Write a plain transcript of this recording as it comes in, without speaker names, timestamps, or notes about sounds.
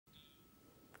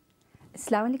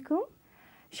আসসালামু আলাইকুম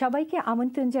সবাইকে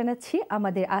আমন্ত্রণ জানাচ্ছি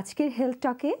আমাদের আজকের হেলথ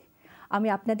টকে আমি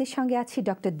আপনাদের সঙ্গে আছি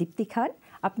ডক্টর দীপ্তি খান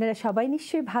আপনারা সবাই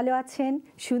নিশ্চয়ই ভালো আছেন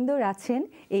সুন্দর আছেন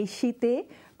এই শীতে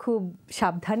খুব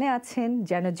সাবধানে আছেন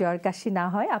যেন জ্বর কাশি না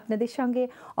হয় আপনাদের সঙ্গে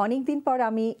অনেক দিন পর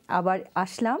আমি আবার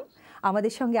আসলাম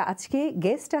আমাদের সঙ্গে আজকে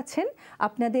গেস্ট আছেন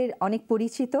আপনাদের অনেক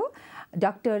পরিচিত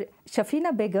ডক্টর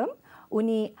শফিনা বেগম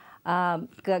উনি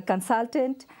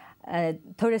consultant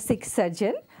thoracic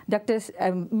surgeon Dr.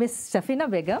 Miss Shafina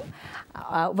Begum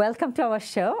welcome to our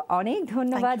show অনেক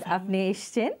ধন্যবাদ আপনি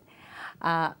এসেছেন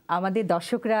আমাদের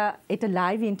দর্শকরা এটা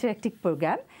লাইভ ইন্টারঅ্যাক্টিভ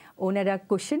প্রোগ্রাম ওনারা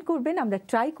কোশ্চেন করবেন আমরা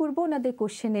ট্রাই করব ওনাদের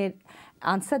কোশ্চেনের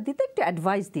আনসার দিতে একটু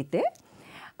অ্যাডভাইস দিতে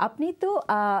আপনি তো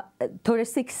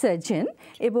thoracic surgeon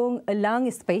এবং লাং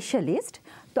স্পেশালিস্ট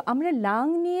তো আমরা লাং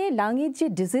নিয়ে লাংয়ের যে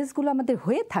ডিজিজগুলো আমাদের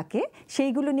হয়ে থাকে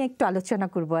সেইগুলো নিয়ে একটু আলোচনা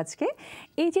করব আজকে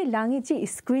এই যে লাংয়ের যে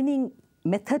স্ক্রিনিং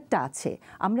মেথডটা আছে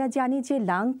আমরা জানি যে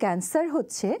লাং ক্যান্সার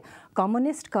হচ্ছে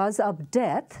কমনেস্ট কজ অফ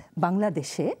ডেথ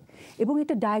বাংলাদেশে এবং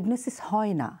এটা ডায়াগনোসিস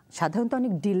হয় না সাধারণত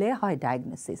অনেক ডিলে হয়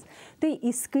ডায়াগনোসিস তো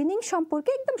এই স্ক্রিনিং সম্পর্কে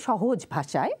একদম সহজ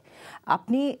ভাষায়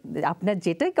আপনি আপনার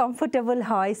যেটাই কমফোর্টেবল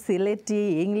হয় সিলেটি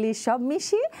ইংলিশ সব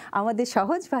মিশিয়ে আমাদের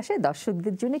সহজ ভাষায়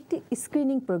দর্শকদের জন্য একটি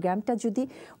স্ক্রিনিং প্রোগ্রামটা যদি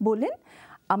বলেন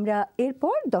আমরা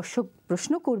এরপর দর্শক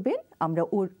প্রশ্ন করবেন আমরা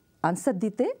ওর আনসার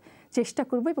দিতে চেষ্টা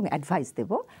করব এবং অ্যাডভাইস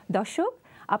দেব দর্শক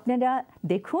আপনারা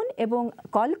দেখুন এবং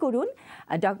কল করুন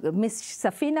মিস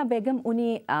সাফিনা বেগম উনি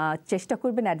চেষ্টা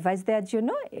করবেন অ্যাডভাইস দেওয়ার জন্য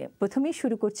প্রথমেই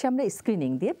শুরু করছি আমরা স্ক্রিনিং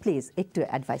দিয়ে প্লিজ একটু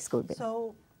অ্যাডভাইস করবেন সো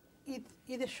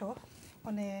ঈদের শো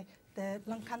মানে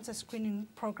লাং ক্যান্সার স্ক্রিনিং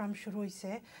প্রোগ্রাম শুরু হয়েছে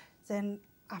যেন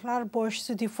আপনার বয়স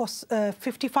যদি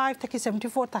 55 থেকে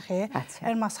 74 থাকে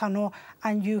এর মাঝখানো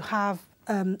and you have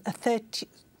a 30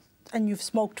 and you've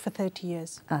smoked for 30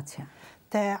 years আচ্ছা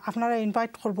তে আপনারা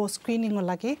ইনভাইট করব স্ক্রিনিং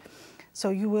লাগি সো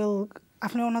ইউ উইল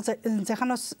আপনি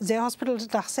যেখানে যে হসপিটাল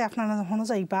আছে আপনারা হনো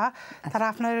যাইবা তারা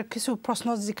আপনার কিছু প্রশ্ন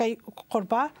জিজ্ঞাসা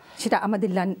করবা সেটা আমাদের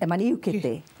মানে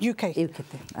ইউকেতে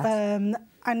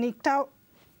and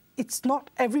it's not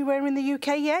everywhere in the UK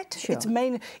yet. Sure.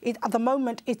 At the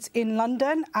moment it's in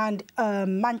London and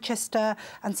Manchester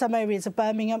and some areas of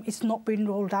Birmingham. It's not been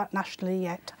rolled out nationally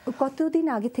yet. কতদিন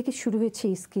আগে থেকে শুরু হয়েছে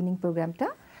এই স্ক্রিনিং প্রোগ্রামটা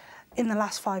In the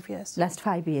last 5 years. Last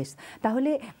 5 years.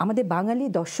 তাহলে আমাদের বাঙালি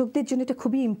দর্শকদের জন্য এটা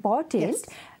খুবই ইম্পর্টেন্ট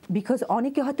বিকজ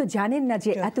অনেকে হয়তো জানেন না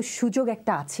যে এত সুযোগ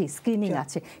একটা আছে স্ক্রিনিং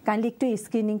আছে কাইন্ডলি একটু এই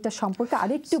স্ক্রিনিংটা সম্পর্কে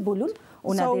আরেকটু বলুন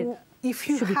ওনাদের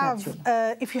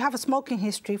if you have a smoking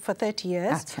history for 30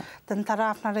 years then tara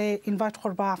apnare invite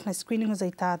korba apnar screening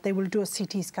jaita they will do a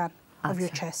CT scan of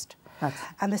your chest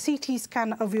and the CT scan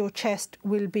of your chest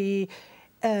will be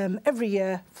every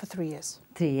year for 3 years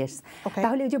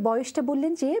তাহলে এই যে বয়সটা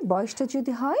বললেন যে বয়সটা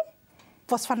যদি হয়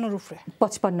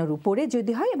 55 উপরে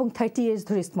যদি হয় এবং 30 ইয়ার্স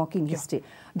ধরে স্মোকিং হিস্ট্রি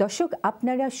দর্শক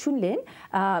আপনারা শুনলেন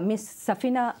মিস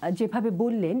সাফিনা যেভাবে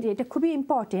বললেন যে এটা খুবই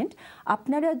ইম্পর্টেন্ট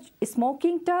আপনারা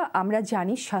স্মোকিংটা আমরা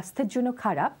জানি স্বাস্থ্যের জন্য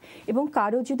খারাপ এবং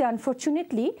কারো যদি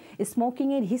আনফর্চুনেটলি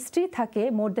স্মোকিংয়ের হিস্ট্রি থাকে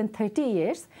মোর দ্যান 30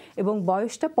 ইয়ার্স এবং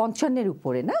বয়সটা 55-এর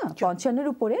উপরে না 55-এর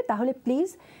উপরে তাহলে প্লিজ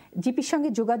জিপির সঙ্গে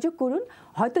যোগাযোগ করুন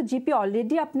হয়তো জিপি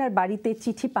অলরেডি আপনার বাড়িতে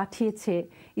চিঠি পাঠিয়েছে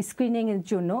স্ক্রিনিংয়ের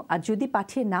জন্য আর যদি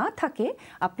পাঠিয়ে না থাকে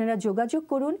আপনারা যোগাযোগ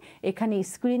করুন এখানে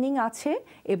স্ক্রিনিং আছে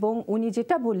এবং উনি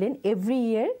যেটা বললেন এভরি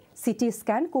ইয়ার সিটি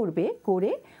স্ক্যান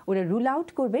করে ওরা রুল আউট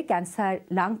করবে ক্যান্সার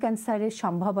লাং ক্যান্সারের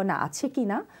সম্ভাবনা আছে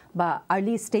কিনা বা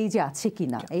আর্লি স্টেজে আছে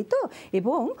কিনা এই তো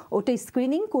এবং ওটা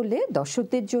স্ক্রিনিং করলে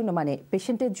দর্শকদের জন্য মানে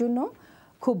পেশেন্টের জন্য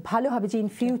খুব ভালো হবে যে ইন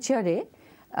ফিউচারে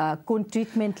কোন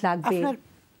ট্রিটমেন্ট লাগবে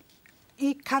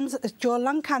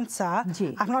লাং ক্যান্সার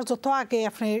আপনার যত আগে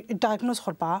আপনি ডায়াগনোজ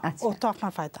করবা অত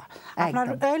আপনার ফায়দা আপনার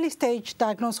আর্লি স্টেজ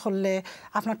ডায়াগনোজ করলে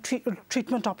আপনার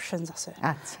ট্রিটমেন্ট অপশনস আছে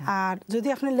আর যদি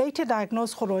আপনি লেটে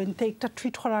ডায়াগনোজ করেন তো একটা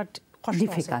ট্রিট করার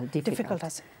ডিফিকাল্ট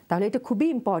আছে তাহলে এটা খুবই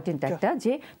ইম্পর্টেন্ট একটা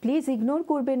যে প্লিজ ইগনোর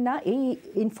করবেন না এই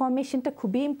ইনফরমেশনটা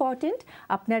খুবই ইম্পর্টেন্ট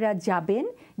আপনারা যাবেন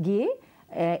গিয়ে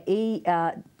এই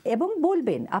এবং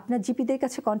বলবেন আপনার জিপিদের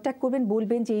কাছে কন্ট্যাক্ট করবেন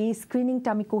বলবেন যে এই স্ক্রিনিংটা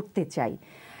আমি করতে চাই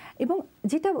এবং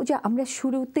যেটা যে আমরা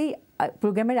শুরুতেই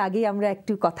প্রোগ্রামের আগেই আমরা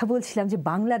একটু কথা বলছিলাম যে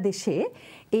বাংলাদেশে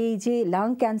এই যে লাং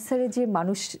ক্যান্সারে যে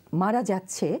মানুষ মারা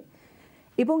যাচ্ছে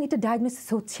এবং এটা ডায়াগনোসিস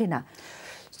হচ্ছে না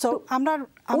সো আমরা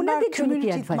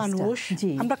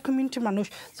কমিউনিটির মানুষ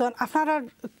আপনারা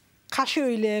খাসি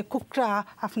হইলে কুকরা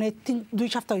আপনি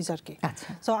 2 সপ্তাহ হয়েছে আর কি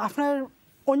সো আপনার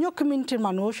অন্য কমিউনিটির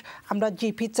মানুষ আমরা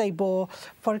জিপি চাইব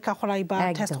পরীক্ষা করাইবা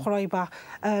টেস্ট করাইবা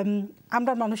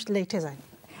আমরা মানুষ লেটে যাই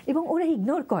এবং ওরা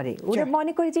ইগনোর করে ওরা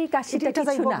মনে করে যে এই কাশিটা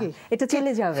কিছু না এটা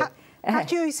চলে যাবে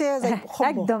কাশি হইছে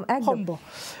একদম একদম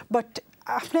বাট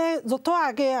আপনি যত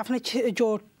আগে আপনি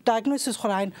ডায়াগনোসিস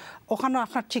করাইন ওখানে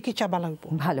আপনার চিকিৎসা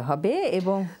ভালো হবে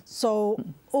এবং so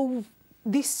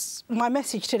my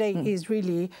message today is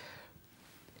really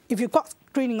if you've got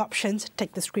screening options,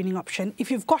 take the screening option. If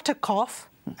you've got a cough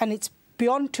and it's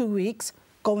beyond 2 weeks,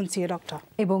 go and see a doctor.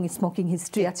 এবং স্মোকিং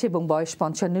হিস্ট্রি আছে এবং বয়স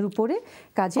 55 এর উপরে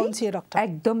কাজে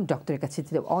একদম ডক্টরের কাছে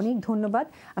যেতে হবে। অনেক ধন্যবাদ।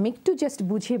 আমি একটু জাস্ট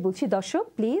বুঝিয়ে বলছি দর্শক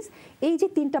প্লিজ, এই যে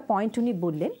 3টা পয়েন্ট উনি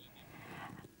বললেন,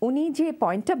 উনি যে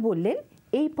পয়েন্টটা বললেন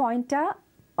এই পয়েন্টটা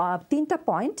 3টা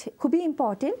পয়েন্ট খুবই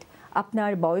ইম্পর্টেন্ট।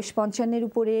 আপনার বয়স 55 এর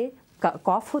উপরে,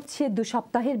 কফ হচ্ছে 2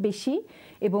 সপ্তাহের বেশি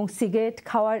এবং সিগারেট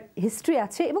খাওয়ার হিস্ট্রি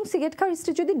আছে, এবং সিগারেট খাওয়ার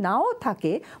হিস্ট্রি যদি নাও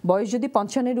থাকে, বয়স যদি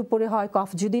 55 এর উপরে হয়, কফ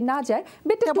যদি না যায়,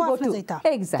 better to go to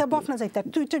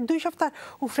exactly 2 সপ্তাহ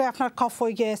উপরে আপনার কফ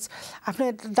হয়ে গেছে, আপনি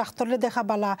ডাক্তারে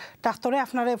দেখাবালা, ডাক্তারে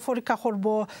আপনারে পরীক্ষা করব,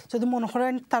 যদি মনে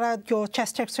করেন তারা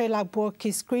চেস্ট এক্সরে লাগবো কি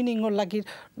স্ক্রিনিং এর লাগি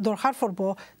দরকার পড়ব,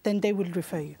 দেন দে উইল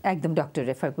রেফার ইউ, একদম ডক্টর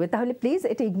রেফার করবে। তাহলে প্লিজ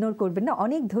এটা ইগনোর করবেন না।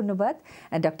 অনেক ধন্যবাদ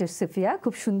ডক্টর সুফিয়া,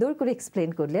 খুব সুন্দর করে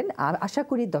এক্সপ্লেন করলেন। আশা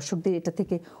করি দর্শকদের এটা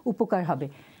থেকে উপকার হবে।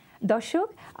 দর্শক,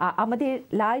 আমাদের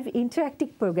লাইভ ইন্টারঅ্যাক্টিভ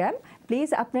প্রোগ্রাম, প্লিজ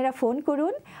আপনারা ফোন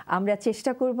করুন, আমরা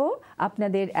চেষ্টা করব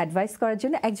আপনাদের অ্যাডভাইস করার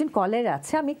জন্য। একজন কলার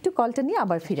আছে, আমি একটু কলটা নিয়ে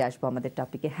আবার ফিরে আসবো আমাদের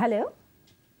টপিকে। হ্যালো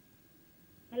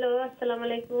হ্যালো, আসসালামু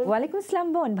আলাইকুম। ওয়ালাইকুম আসসালাম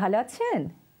বোন, ভালো আছেন?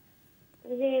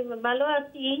 জি ভালো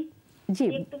আছি। জি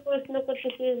একটু প্রশ্ন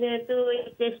করতেছি, যেহেতু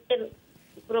টেস্টের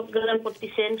প্রোগ্রাম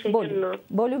করতেছেন সেজন্য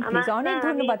বলুন প্লিজ। অনেক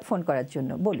ধন্যবাদ ফোন করার জন্য,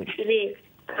 বলুন। জি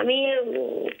আমি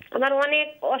আমার অনেক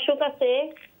অসুখ আছে,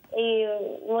 এই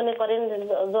মনে করেন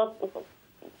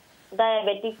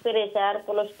ডায়াবেটিক, প্রেসার,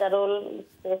 কোলেস্টেরল,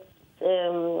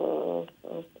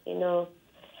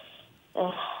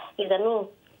 কি জানো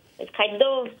খাদ্য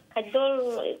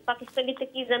পাকিস্তানিতে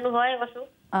কি জানো হয় অসুখ,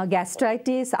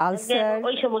 গ্যাস্ট্রাইটিস, আলসার,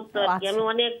 ওই সমস্ত আর কি। আমি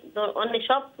অনেক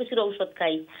সব কিছুর ঔষধ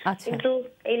খাই, কিন্তু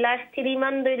এই লাস্ট 3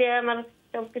 মান্থ ধরে আমার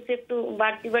সবকিছু একটু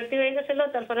বাড়তি হয়ে গেছিল।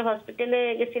 তারপরে হসপিটালে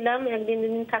গেছিলাম, 1 দিন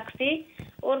থাকছি।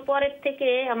 ওর পরের থেকে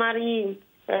আমার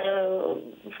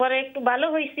পরে একটু ভালো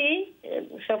হয়েছি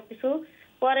সবকিছু।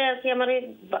 পরে আর কি আমার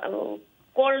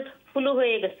কোল্ড ফ্লু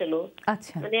হয়ে গেছিল,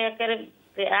 মানে একেবারে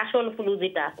আসল ফ্লু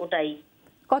যেটা, ওটাই।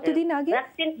 কতদিন আগে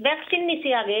ভ্যাকসিন নিছি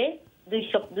আগে,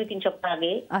 2-3 সপ্তাহ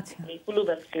আগে ফ্লু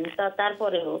ভ্যাকসিন।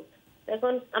 তারপরেও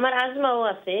এখন আমার আজমাও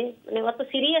আছে, মানে অত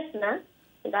সিরিয়াস না,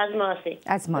 কিন্তু আজমা আছে।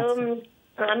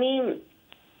 আমি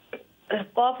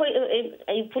কফ,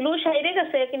 এই ফ্লু সাইরে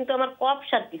গেছে, কিন্তু আমার কফ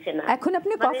সারতেছে না। এখন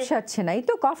আপনি কফ সারছে না? এই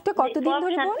তো কফটা কতদিন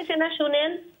ধরে সারতেছে না,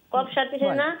 শুনেন, কফ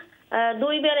সারতেছে না।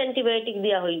 2 বার অ্যান্টিবায়োটিক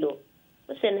দেয়া হইলো,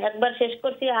 বুঝছেন? একবার শেষ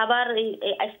করছি, আবার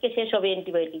আজকে শেষ হবে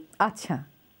অ্যান্টিবায়োটিক। আচ্ছা,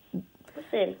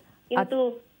 বুঝছেন? কিন্তু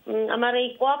আমার এই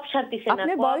কফ সারতেছে না।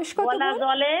 আপনার বয়স কত?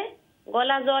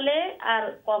 গলা জলে আর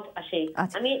কফ আসে।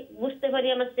 আমি বুঝতে পারি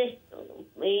আমার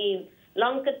এই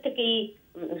লঙ্কের থেকেই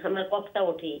আমার কফটা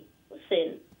ওঠে, বুঝছেন?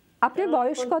 আপনার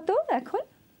বয়স কত এখন?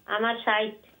 আমার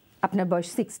 60। আপনার বয়স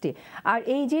 60। আর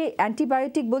এই যে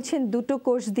অ্যান্টিবায়োটিক বলছেন 2টো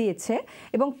কোর্স দিয়েছে,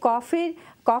 এবং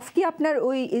কফ কি আপনার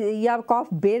ওই কফ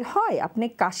বের হয়? আপনি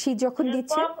কাশি যখন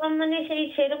দিচ্ছেন, মানে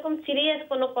সেরকম সিরিয়াস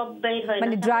কোনো কফ বের হয় না,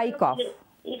 মানে ড্রাই কফ,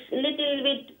 লিটল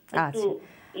বিট।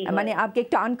 মানে আপনি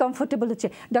একটু আনকমফোর্টেবল হচ্ছে।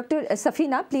 ডক্টর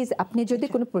সাফিনা, প্লিজ আপনি যদি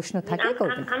কোনো প্রশ্ন থাকে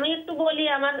করবেন। আমি একটু বলি,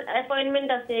 আমার অ্যাপয়েন্টমেন্ট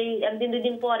আছে এই 1-2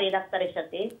 দিন পরে ডাক্তারের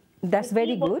সাথে। That's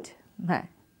very good. হ্যাঁ,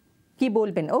 কি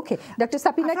বলবেন? ওকে, ডক্টর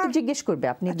সাফিনা একটু জিজ্ঞেস করবে,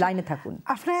 আপনি লাইনে থাকুন।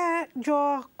 আপনি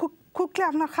কুকলে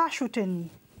আপনার খাস উঠেনি?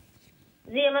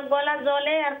 জি, আমার গলা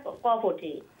জ্বলে আর কফ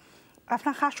ওঠে।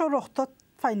 আপনার খাসও রক্ত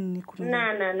পাইনি? না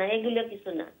না না, এগুলো কিছু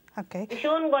না।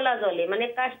 ভীষণ গলা জ্বলে, মানে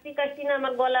কাশতি না,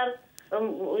 আমার গলার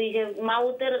ওই যে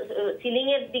মাউথের সিলিং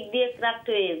এর দিক দিয়ে ক্র্যাকড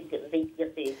হয়ে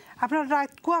গেছে। আপনার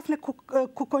রাত কো আপনি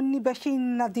কুকনি বেশি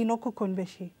না দিনও কুকন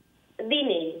বেশি?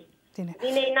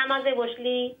 দিনে নামাজে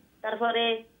বসলি, তারপরে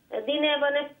দিনে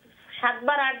মানে 7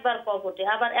 বার 8 বার কফ ওঠে,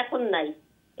 আবার এখন নাই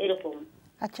এরকম।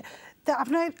 আচ্ছা, তো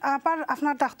আপনি আবার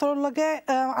আপনার ডাক্তারের লগে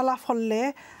আলাপ হলে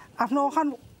আপনি ওখান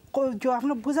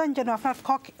আপনি বুঝেন যেন আপনার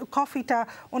কফিটা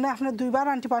উনি আপনার 2 বার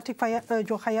অ্যান্টিবায়োটিক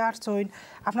খাইয়া আসছেন,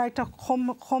 আপনার একটা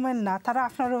কমেন না, তারা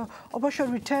আপনার অবশ্যই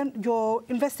রিটার্ন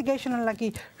ইনভেস্টিগেশনের লাগি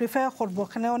রিফার করবো।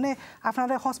 এখানে উনি আপনার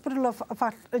হসপিটাল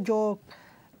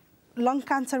লং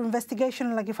ক্যান্সার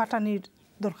ইনভেস্টিগেশনের লাগি ফাটানির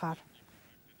দরকার।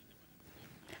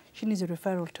 She needs a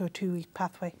referral to a 2-week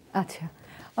pathway. আচ্ছা,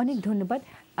 অনেক ধন্যবাদ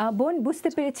বোন, বুঝতে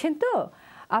পেরেছেন তো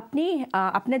আপনি?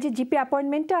 আপনার যে জিপি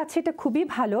অ্যাপয়েন্টমেন্টটা আছে এটা খুবই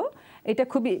ভালো, এটা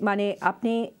খুবই মানে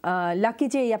আপনি লাকি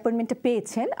যে এই অ্যাপয়েন্টমেন্টটা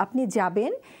পেয়েছেন। আপনি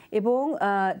যাবেন এবং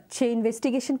সে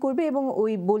ইনভেস্টিগেশন করবে এবং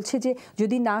ওই বলছে যে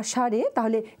যদি না সারে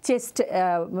তাহলে চেস্ট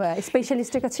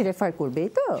স্পেশালিস্টের কাছে রেফার করবে,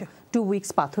 তো 2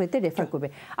 উইকস পাথওয়েতে রেফার করবে।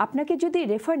 আপনাকে যদি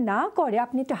রেফার না করে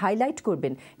আপনি এটা হাইলাইট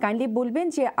করবেন, কাইন্ডলি বলবেন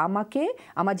যে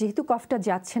আমার যেহেতু কফটা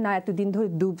যাচ্ছে না, এতদিন ধরে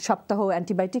 2 সপ্তাহ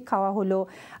অ্যান্টিবায়োটিক খাওয়া হলো,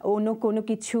 অন্য কোনো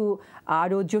কিছু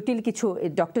আরও জটিল কিছু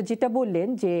ডক্টর যেটা বললেন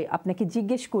যে আপনাকে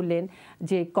জিজ্ঞেস করলেন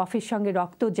যে কফের সঙ্গে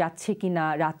রক্ত যাচ্ছে কিনা,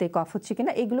 রাতে কফ হচ্ছে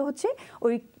কিনা, এগুলো হচ্ছে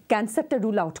ওই ক্যান্সারটা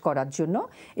রুল আউট করার জন্য।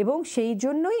 এবং সেই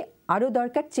জন্যই আরও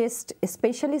দরকার চেস্ট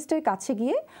স্পেশালিস্টের কাছে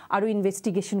গিয়ে আরও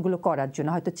ইনভেস্টিগেশনগুলো করার জন্য,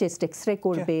 হয়তো চেস্ট এক্সরে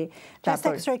করবে,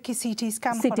 তারপর এক্সরে কি সিটি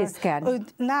স্ক্যান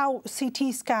নাও সিটি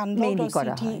স্ক্যান মেইনলি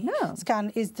করা হয় না, scan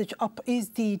is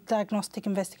the diagnostic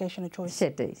investigation choice.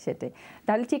 সেটাই।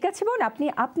 তাহলে ঠিক আছে বোন,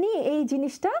 আপনি এই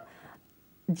জিনিসটা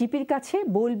জিপির কাছে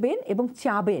বলবেন এবং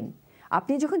চাবেন।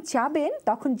 আপনি যখন চাবেন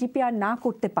তখন জিপি আর না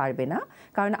করতে পারবে না,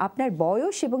 কারণ আপনার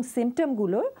বয়স এবং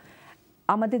সিমটমগুলো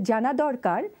আমাদের জানা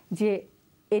দরকার যে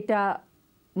এটা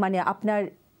মানে আপনার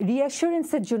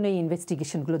রিঅ্যাসুরেন্সের জন্য এই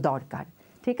ইনভেস্টিগেশনগুলো দরকার।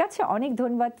 ঠিক আছে, অনেক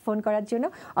ধন্যবাদ ফোন করার জন্য।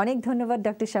 অনেক ধন্যবাদ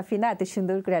ডক্টর শাফিনা, এত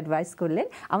সুন্দর করে অ্যাডভাইস করলেন।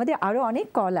 আমাদের আরও অনেক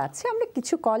কল আছে, আমরা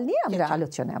কিছু কল নিয়ে আমরা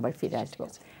আলোচনায় আবার ফিরে আসবো।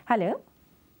 হ্যালো,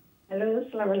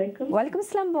 আসসালামু আলাইকুম। ওয়ালাইকুম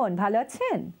আসসালাম বোন, ভালো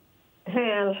আছেন?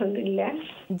 হ্যাঁ আলহামদুলিল্লাহ।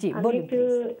 জি বলুন।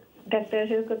 ডাক্তারের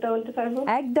সাথে কথা বলতে পারবো?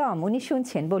 একদম, উনি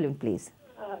শুনছেন, বলুন প্লিজ।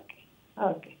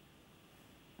 ওকে।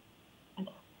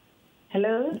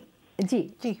 হ্যালো। জি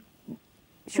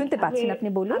শুনতে পাচ্ছেন, আপনি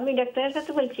বলুন। আমি ডাক্তারের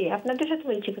সাথে বলছি, আপনাদের সাথে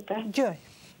বলছি কথা। জয়।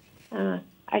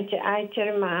 আচ্ছা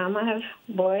মা, আমার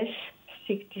বয়স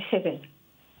 67।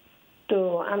 তো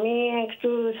আমি একটু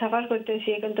সাফার করতেছি,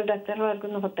 এখন তো ডাক্তার হওয়ার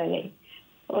কোনো কথা নেই।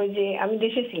 ওই যে আমি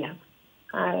দেশে ছিলাম,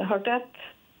 আর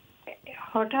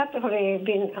হঠাৎ করে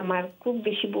একদিন আমার খুব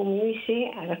বেশি বমি হয়েছে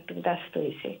আর একটু দাস্ত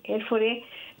হয়েছে। এরপরে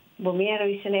বমি আর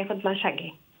হয়েছে না 1 মাস আগে।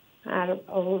 আর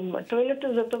টয়লেটে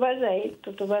যতবার যাই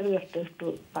ততবার একটু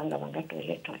ভাঙ্গা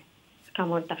টয়লেট হয়,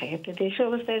 কামড় দেখাই। তো দেশের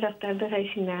অবস্থায় ডাক্তার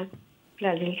দেখাইছি না,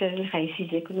 প্লাজিল টাজিল খাইছি,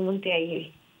 যে কোনো মন্ত্রে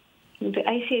কিন্তু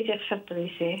আইসি যে 1 সপ্তাহ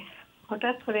হয়েছে।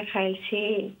 হঠাৎ করে খাইছি,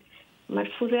 আমার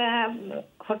পুরা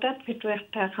হঠাৎ পেটে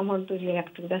একটা কামড় ধরলে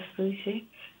একটু দাস্ত হয়েছে,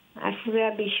 আর পুরা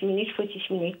 20 মিনিট 25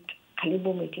 মিনিট খালি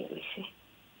বমিটিং হয়েছে।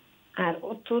 আর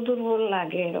অত দুর্বল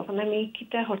লাগে, তখন আমি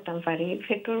কিতা করতাম পারি,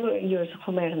 পেটর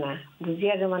কমের না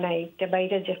বুঝিয়া জমা নাই। এটা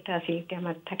বাইরে যেটা আছে এটা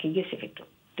আমার থাকি গেছে, পেটো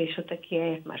দেশও থাকি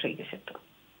 1 মাস হয়ে গেছে। তো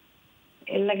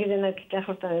এর লাগে যেন কিতা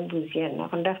করতাম আমি বুঝিয়া না।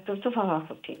 এখন ডাক্তার তো পাওয়া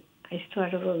কঠিন, আজ তো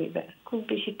আরো রবিবার, খুব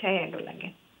বেশি টায়ার্ডও লাগে।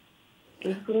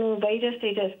 কোনো ভাইরাস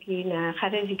টাইরাস কি না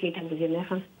খারেজি কি এটা বুঝি না।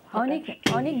 এখন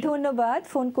অনেক ধন্যবাদ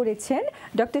ফোন করেছেন।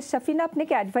 ডক্টর শাফিনা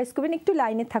আপনাকে অ্যাডভাইস করবেন, একটু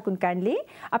লাইনে থাকুন কাইন্ডলি।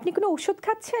 আপনি কোনো ওষুধ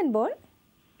খাচ্ছেন বোন?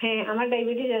 হ্যাঁ, আমার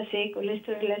ডায়াবেটিস আছে,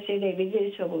 কোলেস্টেরল আছে, ডায়াবেটিস,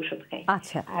 সব ওষুধ খাই।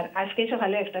 আচ্ছা। আর আজকে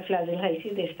সকালে একটা ফ্লাজিল খাইছি,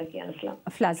 দেশ থেকে আনলাম।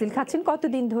 ফ্লাজিল খাচ্ছেন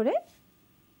কতদিন ধরে?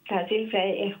 ফ্লাজিল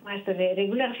প্রায় 1 মাস ধরে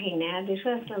রেগুলার খাই না, দেশে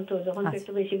আসলাম তো যখন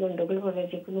একটু বেশি গন্ডগোল করে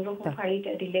যে কোনো রকম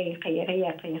ফাড়িটা দিলে খাইয়া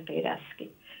আজকে।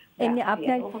 এমনি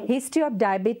আপনার history of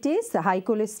diabetes, high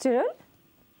cholesterol?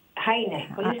 High না,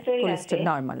 কোলেস্টেরল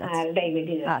নরমাল আছে, আর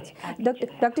ডায়াবেটিস আছে। আচ্ছা,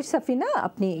 ডক্টর সাফিনা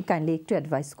আপনি কাইন্ডলি একটু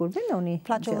অ্যাডভাইস করবেন। উনি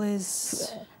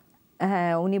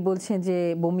হ্যাঁ, উনি বলছেন যে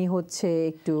বমি হচ্ছে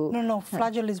একটু।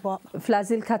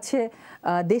 ফ্লাজিল খাচ্ছে,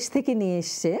 দেশ থেকে নিয়ে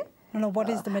এসছে।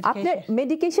 আপনার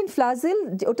মেডিকেশন ফ্লাজিল,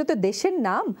 ওটা তো দেশের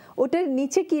নাম, ওটার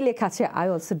নিচে কি লেখা আছে I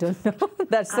also don't know,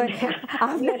 that's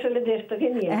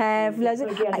হ্যাঁ ফ্লাজিল।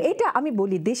 এটা আমি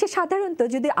বলি, দেশে সাধারণত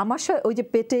যদি আমার ওই যে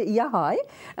পেটে হয়,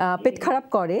 পেট খারাপ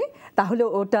করে, তাহলে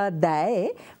ওটা দেয়।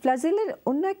 ফ্লাজিলের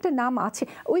অন্য একটা নাম আছে,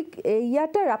 ওই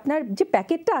ইয়াটার আপনার যে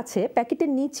প্যাকেটটা আছে,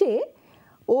 প্যাকেটের নিচে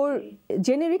ওর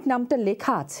জেনেরিক নামটা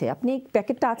লেখা আছে। আপনি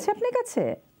প্যাকেটটা আছে আপনার কাছে?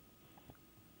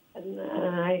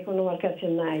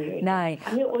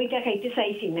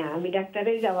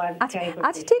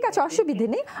 আচ্ছা ঠিক আছে, অসুবিধে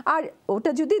নেই। আর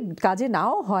ওটা যদি কাজে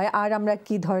নাও হয়, আর আমরা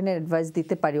কি ধরনের অ্যাডভাইস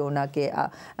দিতে পারি ওনাকে?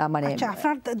 মানে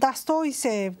আপনার দাস্ত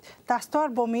হইছে, দাস্ত আর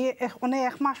বমি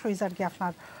 1 মাস হয়েছে আর কি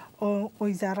আপনার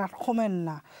ওই যার আর কমেন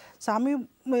না।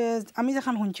 আমি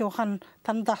যখন শুনছি ওখান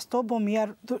তার দাস্ত বমি আর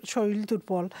শরীর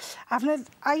দুর্বল। আপনার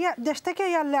দেশ থেকে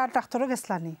ইয়ারলে আর ডাক্তারও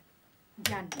গেছলানি?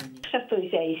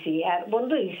 আর বন্ধ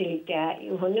হয়েছে,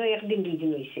 একদিন 2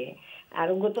 দিন হয়েছে, আর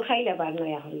গত খাইলে আবার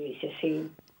নয়া হয়েছে। সেই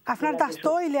আপনার দাস্ত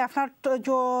হইলে আপনার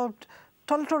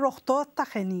টলটো রক্ত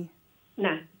থাকেনি?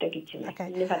 না, এটা কিছু না,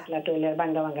 পাতলা টয়লেট,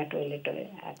 ভাঙ্গা টয়লেট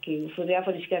আর কি, ফুরিয়া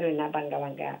পরিষ্কার হয় না, ভাঙ্গা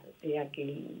আর কি,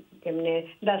 এমনি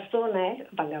দাস্ত নাই,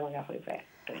 ভাঙ্গা হয়ে যায়।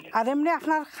 আর এমনি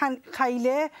আপনার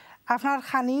খাইলে আপনার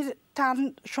খানির টান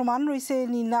সমান রয়েছে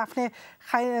নি না? আপনি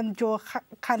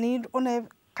খানির অনেক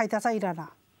খাইতা চাইরা না?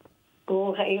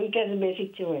 এইটা বেশি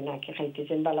ইচ্ছে হয় না, কি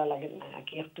খাইতেছেন ভালো লাগে না,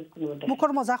 কি একটু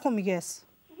মুখের মজা কমে গেছে,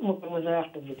 মুখের মজা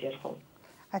একটু বুঝে কম।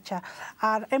 আচ্ছা,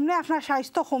 আর এমনি আপনার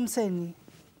স্বাস্থ্য কমছে নি?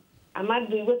 আমার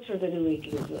 2 বছর ধরে ওয়েট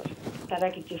লস, তারা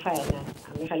কিছু খায় না,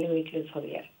 আমি খালি ওয়েট লস করি।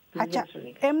 আর আচ্ছা,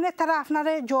 এমনি তারা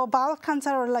আপনারে যে বাল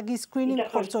ক্যান্সার লাগি স্ক্রিনিং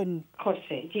করছেন?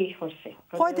 করছে, জি করছে।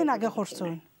 কয়দিন আগে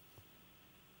করছেন?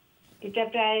 এটা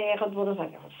প্রায় 1 বছর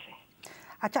আগে করছে।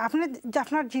 আচ্ছা, আপনি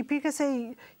আপনার জিপির কাছে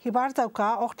হিবার যাওকা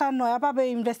ওটা নয়াভাবে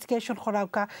ইনভেস্টিগেশন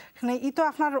করাওকা, মানে ই তো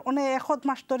আপনার অনেক 1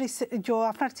 মাস ধরে যে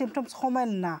আপনার সিমটমস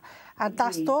কমেন না, আর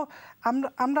দাস্ত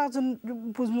আমরা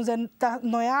বুঝবো যে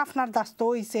নয়া আপনার দাস্ত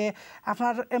হয়েছে,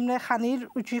 আপনার এমনি খানির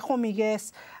উচি কমি গেছে,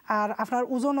 আর আপনার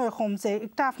ওজনও কমছে,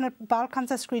 একটা আপনার বাল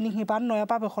ক্যান্সার স্ক্রিনিং হিবার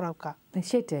নয়াভাবে করাওকা।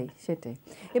 সেটাই সেটাই।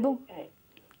 এবং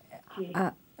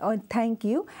থ্যাংক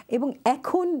ইউ। এবং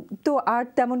এখন তো আর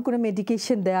তেমন কোনো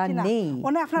মেডিকেশন দেওয়া নেই,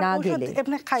 না গেলে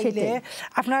আপনি খাইলে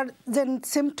আপনার যে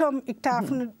সিমটম একটা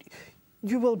আপনার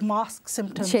you will mask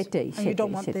symptoms. সেটাই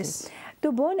সেটাই। তো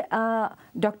বোন,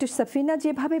 ডক্টর সাফিনা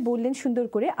যেভাবে বললেন সুন্দর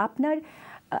করে, আপনার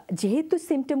যেহেতু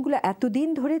সিমটমগুলো এতদিন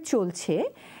ধরে চলছে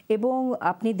এবং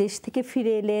আপনি দেশ থেকে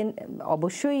ফিরে এলেন,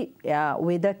 অবশ্যই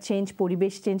ওয়েদার চেঞ্জ,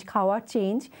 পরিবেশ চেঞ্জ, খাওয়ার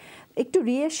চেঞ্জ, একটু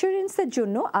রিঅ্যাসুরেন্সের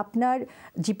জন্য আপনার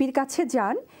জিপির কাছে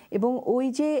যান এবং ওই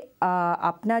যে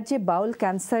আপনার যে বাউল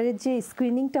ক্যান্সারের যে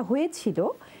স্ক্রিনিংটা হয়েছিল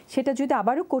সেটা যদি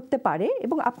আবারও করতে পারে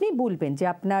এবং আপনি বলবেন যে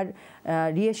আপনার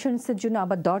রিঅ্যাসুরেন্সের জন্য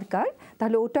আবার দরকার,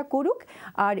 তাহলে ওটা করুক।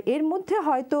 আর এর মধ্যে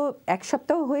হয়তো 1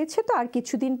 সপ্তাহ হয়েছে, তো আর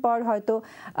কিছুদিন পর হয়তো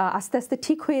আস্তে আস্তে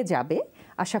ঠিক হয়ে যাবে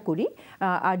আশা করি।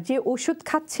 আর যে ওষুধ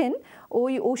খাচ্ছেন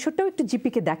ওই ওষুধটাও একটু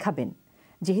জিপিকে দেখাবেন,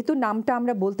 যেহেতু নামটা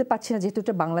আমরা বলতে পারছি না, যেহেতু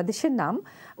এটা বাংলাদেশের নাম,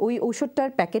 ওই ওষুধটার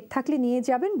প্যাকেট থাকলে নিয়ে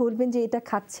যাবেন, বলবেন যে এটা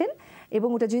খাচ্ছেন, এবং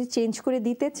ওটা যদি চেঞ্জ করে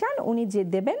দিতে চান উনি যে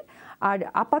দেবেন। আর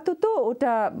আপাতত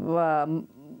ওটা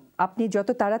আপনি যত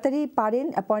তাড়াতাড়ি পারেন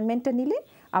অ্যাপয়েন্টমেন্টটা নিলে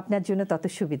আপনার জন্য তত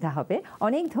সুবিধা হবে।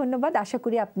 অনেক ধন্যবাদ, আশা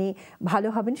করি আপনি ভালো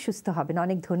হবেন, সুস্থ হবেন।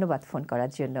 অনেক ধন্যবাদ ফোন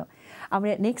করার জন্য।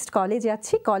 আমরা নেক্সট কলে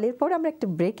যাচ্ছি, কলের পর আমরা একটা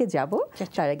ব্রেকে যাব,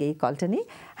 তার আগে এই কলটা নিই।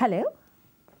 হ্যালো।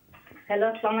 হ্যালো,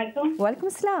 আসসালামু আলাইকুম। ওয়ালাইকুম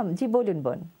আসসালাম। জি বলুন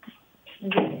বোন।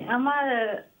 আমার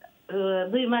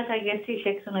 2 মাস আগে সি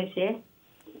সেকশন হয়েছে।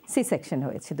 সি সেকশন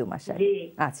হয়েছে 2 মাস আগে?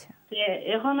 আচ্ছা।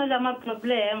 এখন আমার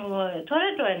প্রবলেম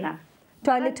টয়লেট হয় না।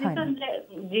 টয়লেট হয় না?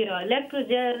 জি,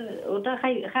 ল্যাকটোজের ওটা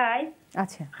খাই।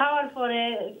 আচ্ছা। খাওয়ার পরে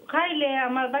খাইলে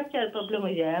আমার বাচ্চার প্রবলেম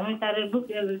হয়ে যায়, আমি তার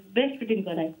বুকে ব্রেস্ট ফিডিং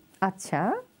করাই। আচ্ছা,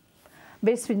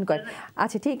 ব্রেস্ট ফিডিং করেন।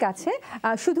 আচ্ছা ঠিক আছে।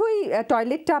 শুধু ওই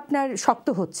টয়লেটটা আপনার শক্ত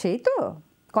হচ্ছে, এই তো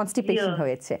কনস্টিপেশন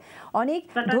হয়েছে। অনেক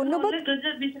ধন্যবাদ।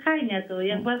 খাই না তো,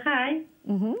 একবার খাই।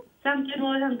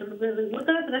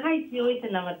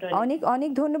 অনেক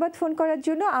অনেক ধন্যবাদ ফোন করার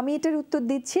জন্য। আমি এটার উত্তর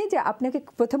দিচ্ছি যে আপনাকে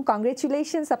প্রথম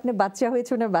কংগ্রেচুলেশনস, আপনার বাচ্চা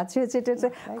হয়েছে, ওনার বাচ্চা হয়েছে, এটা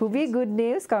খুবই গুড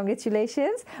নিউজ,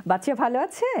 কংগ্রেচুলেশনস। বাচ্চা ভালো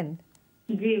আছেন?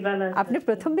 জি ভালো। আপনার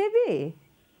প্রথম বেবি?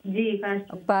 জি,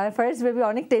 ফার্স্ট বেবি।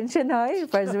 অনেক টেনশন হয়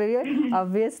ফার্স্ট বেবি,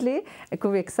 অবভিয়াসলি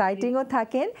খুব এক্সাইটিংও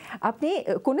থাকেন। আপনি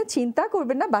কোনো চিন্তা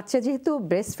করবেন না, বাচ্চা যেহেতু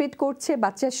ব্রেস্ট ফিড করছে,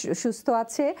 বাচ্চা সুস্থ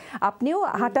আছে, আপনিও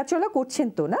হাঁটাচলা করছেন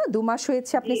তো না? 2 মাস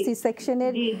হয়েছে আপনি সি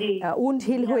সেকশনের উন্ড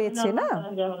হিল হয়েছে না?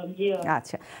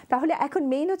 আচ্ছা, তাহলে এখন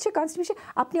মেইন হচ্ছে কনস্টিপেশন।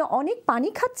 আপনি অনেক পানি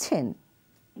খাচ্ছেন?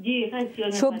 জি,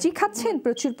 সবজি খাচ্ছেন?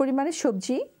 প্রচুর পরিমাণে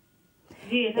সবজি?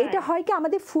 এটা হয় কি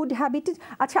আমাদের ফুড হ্যাবিট।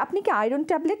 আচ্ছা, আপনি কি আয়রন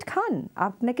ট্যাবলেট খান?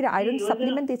 আপনাকে আয়রন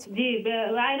সাপ্লিমেন্ট দিচ্ছে? জি,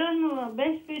 আয়রন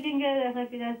ব্রেস্ট ফিডিং এর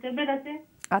ট্যাবলেট আছে।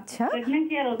 আচ্ছা,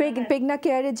 প্রেগনা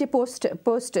কেয়ারের যে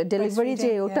পোস্ট ডেলিভারি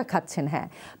যে ওটা খাচ্ছেন? হ্যাঁ,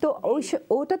 তো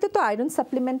ওটাতে তো আয়রন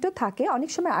সাপ্লিমেন্টও থাকে। অনেক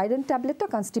সময় আয়রন ট্যাবলেটটা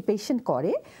কনস্টিপেশন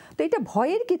করে, তো এটা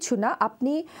ভয়ের কিছু না।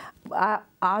 আপনি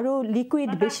আরো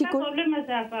লিকুইড বেশি করে,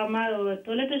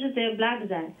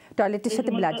 টয়লেটের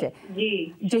সাথে ব্লাড যায়,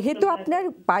 যেহেতু আপনার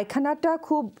পায়খানাটা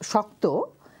খুব শক্ত,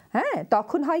 হ্যাঁ,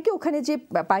 তখন হয় কি ওখানে যে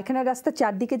পায়খানার রাস্তার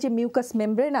চারদিকে যে মিউকাস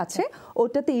মেমব্রেন আছে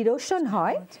ওটাতে ইরোশন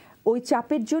হয়, ওই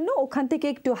চাপের জন্য ওখান থেকে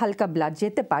একটু হালকা ব্লাড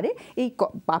যেতে পারে। এই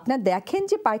আপনার দেখেন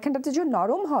যে পায়খানাটা যখন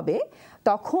নরম হবে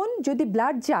তখন যদি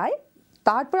ব্লাড যায়,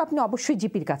 তারপর আপনি অবশ্যই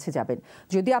জিপির কাছে যাবেন।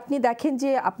 যদি আপনি দেখেন যে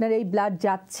আপনার এই ব্লাড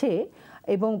যাচ্ছে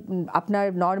এবং আপনার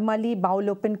নর্মালি বাউল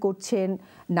ওপেন করছেন,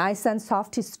 নাইস অ্যান্ড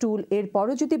সফট স্টুল,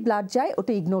 এরপরও যদি ব্লাড যায়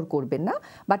ওটা ইগনোর করবেন না।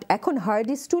 বাট এখন হার্ড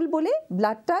স্টুল বলে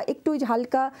ব্লাডটা একটু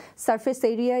হালকা সারফেস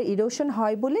এরিয়ার ইরোশন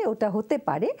হয় বলে ওটা হতে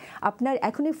পারে। আপনার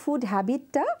এখন এই ফুড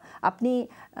হ্যাবিটটা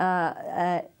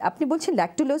আপনি বলছেন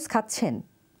ল্যাকটোলোজ খাচ্ছেন?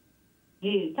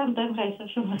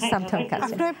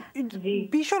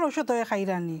 বিষর ওষুধ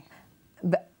খাইরানি?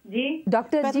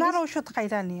 ডক্টর ওষুধ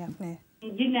খাইরানি আপনি?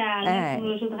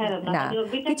 না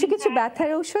কিছু কিছু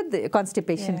ব্যথার ঔষধ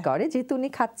কনস্টিপেশন করে, যেহেতু উনি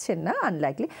খাচ্ছেন না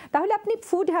আনলাইকলি। তাহলে আপনি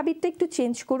ফুড হ্যাবিটটা একটু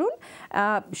চেঞ্জ করুন।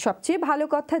 সবচেয়ে ভালো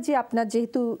কথা যে আপনার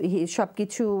যেহেতু সব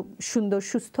কিছু সুন্দর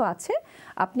সুস্থ আছে,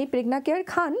 আপনি প্রেগনা কেয়ার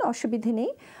খান, অসুবিধে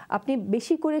নেই। আপনি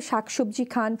বেশি করে শাকসবজি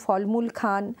খান, ফলমূল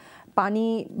খান, পানি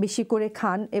বেশি করে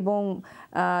খান, এবং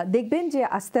দেখবেন যে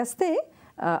আস্তে আস্তে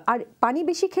আর পানি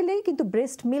বেশি খেলেই কিন্তু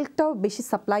ব্রেস্ট মিল্কটাও বেশি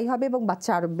সাপ্লাই হবে এবং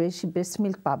বাচ্চা আরও বেশি ব্রেস্ট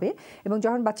মিল্ক পাবে। এবং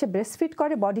যখন বাচ্চা ব্রেস্ট ফিড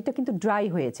করে বডিটা কিন্তু ড্রাই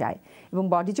হয়ে যায়, এবং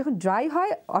বডি যখন ড্রাই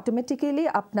হয় অটোমেটিক্যালি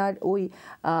আপনার ওই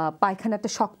পায়খানাটা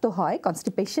শক্ত হয়,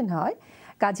 কনস্টিপেশন হয়।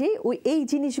 কাজেই এই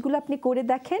জিনিসগুলো আপনি করে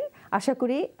দেখেন, আশা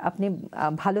করি আপনি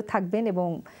ভালো থাকবেন এবং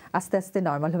আস্তে আস্তে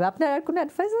নর্মাল হবে। আপনার আর কোনো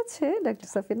অ্যাডভাইস আছে ডক্টর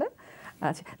সাফিনা?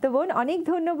 আচ্ছা, তো বোন অনেক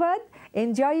ধন্যবাদ।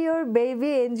 Enjoy your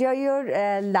baby, enjoy your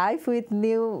life with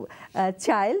new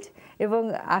child, এবং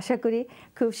আশা করি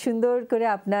খুব সুন্দর করে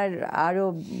আপনার আরও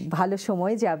ভালো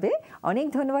সময় যাবে। অনেক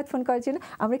ধন্যবাদ ফোন করার জন্য।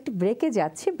 আমরা একটু ব্রেকে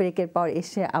যাচ্ছি, ব্রেকের পর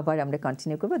এসে আবার আমরা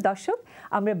কন্টিনিউ করব। দর্শক,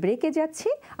 আমরা ব্রেকে যাচ্ছি,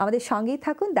 আমাদের সঙ্গেই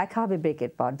থাকুন, দেখা হবে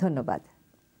ব্রেকের পর। ধন্যবাদ।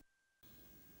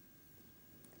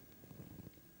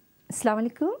 আসসালামু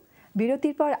আলাইকুম।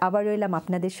 বিরতির পর আবার রইলাম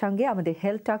আপনাদের সঙ্গে আমাদের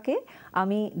হেলথ টকে।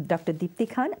 আমি ডক্টর দীপ্তি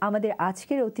খান। আমাদের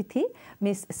আজকের অতিথি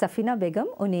মিস সাফিনা বেগম,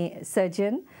 উনি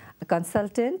সার্জন,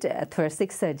 কনসালটেন্ট, থোরাসিক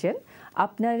সার্জন।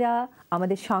 আপনারা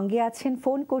আমাদের সঙ্গে আছেন,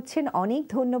 ফোন করছেন, অনেক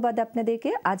ধন্যবাদ আপনাদেরকে।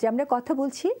 আজ আমরা কথা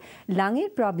বলছি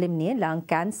লাংয়ের প্রবলেম নিয়ে, লাং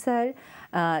ক্যান্সার,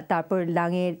 তারপর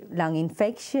লাং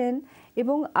ইনফেকশন,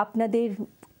 এবং আপনাদের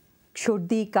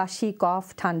সর্দি, কাশি, কফ,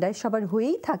 ঠান্ডায় সবার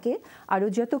হয়েই থাকে। আরও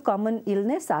যত কমন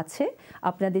ইলনেস আছে,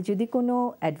 আপনাদের যদি কোনো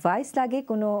অ্যাডভাইস লাগে,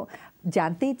 কোনো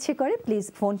জানতে ইচ্ছে করে, প্লিজ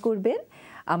ফোন করবেন।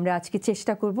 আমরা আজকে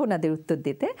চেষ্টা করব ওনাদের উত্তর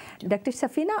দিতে। ডক্টর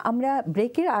সাফিনা, আমরা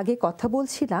ব্রেকের আগে কথা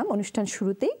বলছিলাম অনুষ্ঠান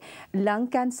শুরুতেই লাং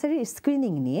ক্যান্সারের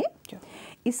স্ক্রিনিং নিয়ে।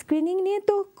 স্ক্রিনিং নিয়ে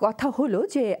তো কথা হলো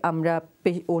যে আমরা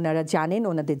ওনারা জানেন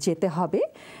ওনাদের যেতে হবে,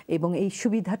 এবং এই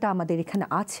সুবিধাটা আমাদের এখানে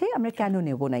আছে, আমরা কেন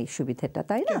নেব না এই সুবিধাটা,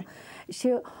 তাই না? সে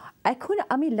এখন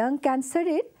আমি লাং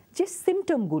ক্যান্সারের যে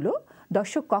সিমটমগুলো,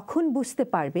 দর্শক কখন বুঝতে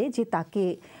পারবে যে তাকে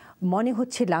মনে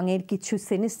হচ্ছে লাংয়ের কিছু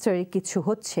সিনিস্টারের কিছু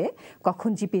হচ্ছে, কখন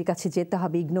জিপির কাছে যেতে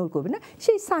হবে, ইগনোর করবে না,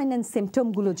 সেই সাইন অ্যান্ড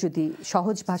সিমটমগুলো যদি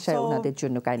সহজ ভাষায় ওনাদের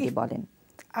জন্য কাইন্ডলি বলেন।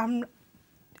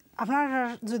 আপনার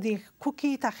যদি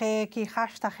খুকি থাকে কি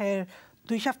খাস থাকে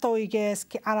 2 সপ্তাহ হয়ে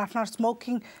গেছে, আর আপনার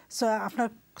স্মোকিং, আপনার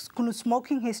কোনো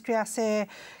স্মোকিং হিস্ট্রি আছে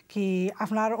কি,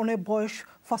 আপনার অনেক বয়স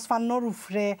 55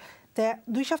 উপরে,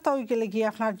 2 সপ্তাহ হয়ে গেলে গিয়ে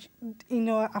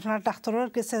আপনার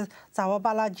ডাক্তারের কাছে যাওয়া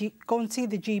বালা, go and see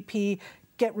the GP,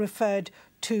 get referred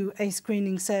to a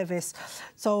screening service.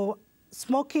 So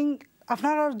smoking,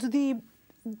 আপনার যদি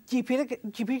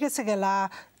জিপির কাছে গেলা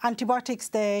অ্যান্টিবায়োটিক্স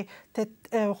দেয়,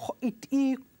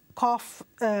 কফ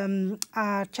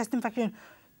চেস্ট ইনফেকশন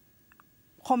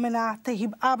কমে না,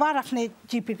 আবার আপনি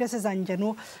জিপির কাছে যান, যেন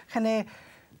এখানে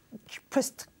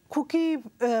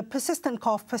persistent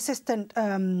cough, persistent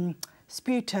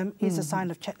sputum is a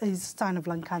sign of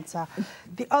lung cancer.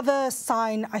 The other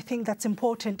sign I think that's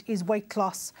important is weight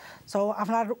loss. So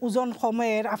আপনার ওজন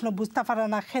কমের, আপনার বুঝতে পারে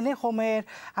না খেলে কমের,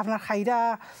 আপনার খাইরা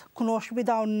কোনো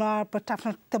অসুবিধা না, বাট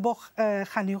আপনার তেবক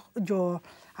খানি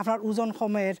আপনার ওজন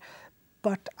কমের,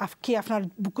 বাট কি আপনার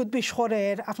বুকুত বিষ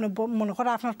করের, আপনি মনে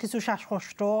করেন আপনার কিছু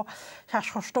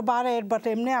শ্বাসকষ্ট বাড়ের, বাট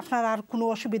এমনি আপনার আর কোনো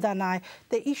অসুবিধা নাই,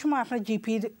 তো এই সময় আপনার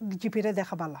জিপিরে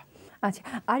দেখা ভালো। আচ্ছা,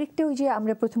 আরেকটা ওই যে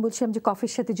আমরা প্রথম বলছিলাম যে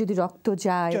কফের সাথে যদি রক্ত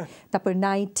যায়, তারপর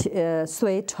নাইট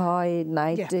সোয়েট হয়,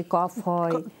 নাইট কফ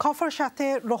হয়, কফের সাথে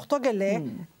রক্ত গেলে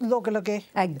লগে লগে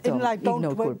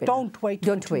don't wait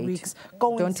 2 weeks, go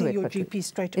and see your GP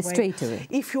straight away.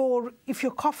 If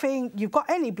you're coughing, you've got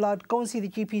any blood, go and see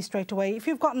the GP straight away. If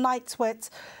you've got night sweats,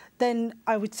 then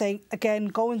I would say again,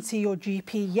 go and see your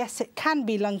GP. Yes, it can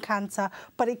be lung cancer,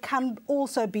 but it can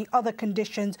also be other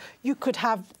conditions. You could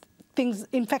have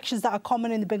infections that are common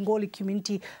in the Bengali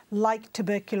community, like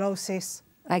tuberculosis.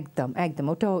 একদম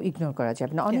ওটাও ignore করা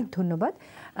যাবে না। অনেক ধন্যবাদ।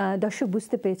 দর্শক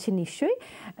বুঝতে পেরেছেন নিশ্চয়ই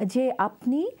যে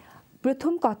আপনি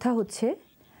প্রথম কথা হচ্ছে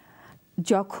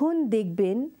যখন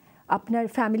দেখবেন আপনার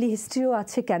ফ্যামিলি হিস্ট্রিও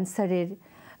আছে ক্যান্সারের,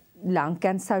 লাং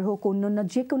ক্যান্সার হোক, অন্যান্য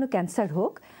যে কোনো ক্যান্সার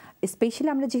হোক, স্পেশালি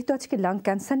আমরা যেহেতু আজকে লাং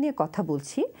ক্যান্সার নিয়ে কথা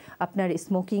বলছি, আপনার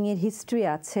স্মোকিংয়ের হিস্ট্রি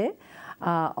আছে,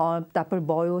 তারপর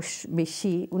বয়স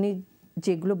বেশি, উনি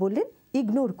যেগুলো বললেন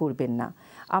ইগনোর করবেন না।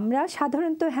 আমরা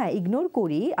সাধারণত ইগনোর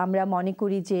করি, আমরা মনে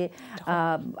করি যে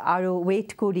আরও ওয়েট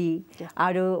করি,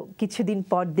 আরও কিছুদিন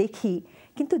পর দেখি,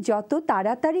 কিন্তু যত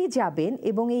তাড়াতাড়ি যাবেন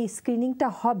এবং এই স্ক্রিনিংটা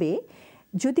হবে,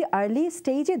 যদি আর্লি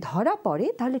স্টেজে ধরা পড়ে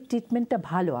তাহলে ট্রিটমেন্টটা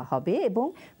ভালো হবে এবং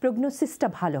প্রগনোসিসটা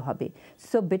ভালো হবে।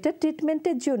 সো বেটার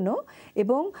ট্রিটমেন্টের জন্য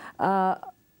এবং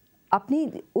আপনি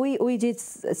ওই যে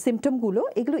সিমটমগুলো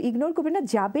এগুলো ইগনোর করবেন না,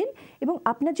 যাবেন। এবং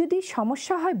আপনার যদি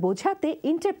সমস্যা হয় বোঝাতে,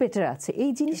 ইন্টারপ্রেটার আছে।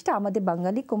 এই জিনিসটা আমাদের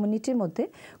বাঙালি কমিউনিটির মধ্যে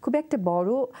খুব একটা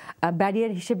বড়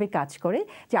ব্যারিয়ার হিসেবে কাজ করে,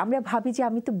 যে আমরা ভাবি যে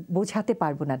আমি তো বোঝাতে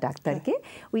পারবো না ডাক্তারকে।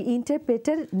 ওই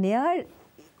ইন্টারপ্রেটার নেয়ার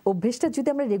অভ্যেসটা যদি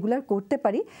আমরা রেগুলার করতে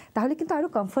পারি তাহলে কিন্তু আরও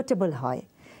কমফোর্টেবল হয়,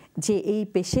 যে এই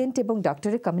পেশেন্ট এবং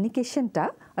ডক্টরের কমিউনিকেশনটা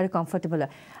আরও কমফোর্টেবল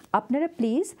হয়। আপনারা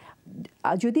প্লিজ,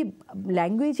 যদি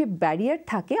ল্যাঙ্গুয়েজে ব্যারিয়ার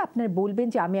থাকে, আপনারা বলবেন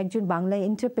যে আমি একজন বাংলা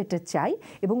ইন্টারপ্রেটার চাই,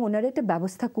 এবং ওনারা একটা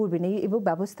ব্যবস্থা করবেন, এবং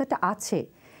ব্যবস্থাটা আছে।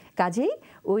 কাজেই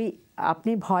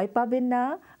আপনি ভয় পাবেন না,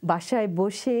 বাসায়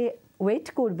বসে ওয়েট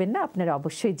করবেন না, আপনারা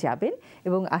অবশ্যই যাবেন,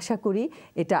 এবং আশা করি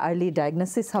এটা আর্লি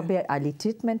ডায়াগনোসিস হবে, আর্লি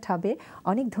ট্রিটমেন্ট হবে।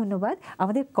 অনেক ধন্যবাদ।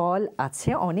 আমাদের কল আছে,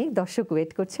 অনেক দর্শক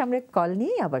ওয়েট করছে, আমরা কল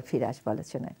নিয়েই আবার ফিরে আসবো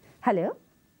আলোচনায়। হ্যালো,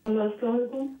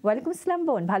 ওয়ালাইকুম আসসালাম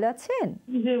বোন, ভালো আছেন?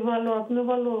 জি ভালো, আপনি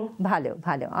ভালো? ভালো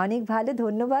ভালো, অনেক ভালো,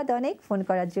 ধন্যবাদ অনেক ফোন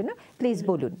করার জন্য। প্লিজ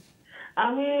বলুন।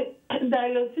 আমি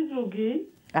ডায়ালিসিস রোগী।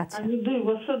 আমি 2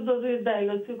 বছর ধরে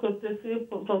ডায়ালিসিস করতেছি।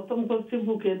 প্রথম করছি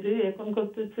বুকে দিয়ে, এখন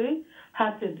করতেছি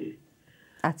হাতে দিয়ে।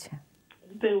 আচ্ছা।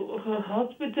 তো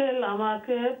হসপিটাল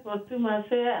আমাকে প্রতি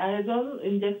মাসে আয়রন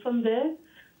ইনজেকশন দেয়।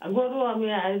 গরু আমি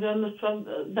আয়রন সব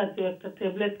জাতীয় একটা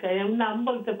ট্যাবলেট খাই। আমি নাম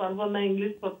বলতে পারবো না,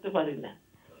 ইংলিশ পড়তে পারি না।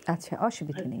 আচ্ছা,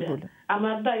 অসুবিধা নেই, বলুন।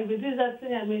 আমার ডায়াবেটিস আছে,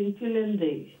 আমি ইনসুলিন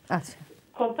দেই। আচ্ছা।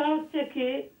 কথা হচ্ছে কি,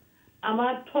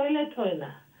 আমার টয়লেট হয়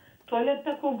না।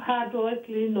 টয়লেটটা খুব হার্ড হয়,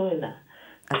 ক্লিন হয় না।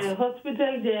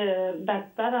 হসপিটাল যে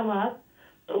ডাক্তার আমার,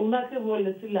 উনাকে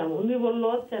বলেছিলাম, উনি বললো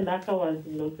চেনা খাওয়ার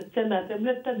জন্য। চেনা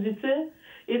ট্যাবলেটটা দিচ্ছে,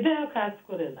 এটাও কাজ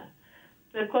করে না।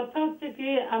 কথা হচ্ছে কি,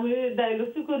 আমি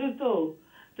ডায়ালিসিস করি, তো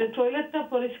টয়লেটটা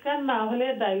পরিষ্কার না হলে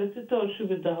ডায়ালিসিসে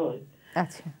অসুবিধা হয়।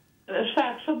 আচ্ছা।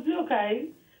 শাকসবজিও খাই,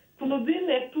 কোনদিন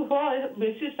একটু হয়,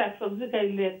 বেশি শাকসবজি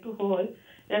খাইলে একটু হয়।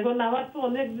 এখন আমার তো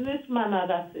অনেক জিনিস মানার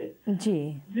আছে। জি,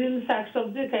 দিন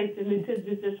শাকসবজি খাইতে নিচে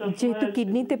দিতে, যেহেতু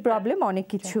কিডনিতে প্রবলেম, অনেক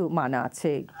কিছু মানা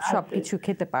আছে, সবকিছু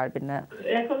খেতে পারবেন না।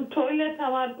 এখন টয়লেট,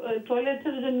 আমার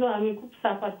টয়লেটের জন্য আমি খুব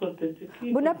সাফার করতেছি।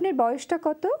 বোন, আপনার বয়সটা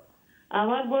কত?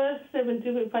 আমার বয়স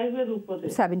 75 এর উপরে।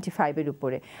 75 এর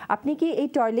উপরে। আপনি কি এই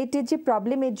টয়লেটের যে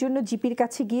প্রবলেম, এর জন্য জিপির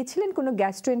কাছে গিয়েছিলেন? কোনো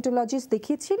গ্যাস্ট্রোএন্টারোলজিস্ট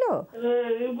দেখিয়েছিল?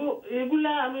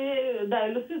 এগুলা আমি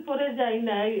ডায়ালিসিস পরে যাই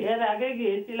নাই, এর আগে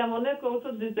গিয়েছিলাম, অনেক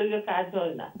ওষুধ দিতে, কাজ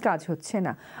হয় না, কাজ হচ্ছে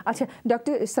না। আচ্ছা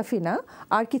ডক্টর সাফিনা,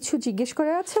 আর কিছু জিজ্ঞেস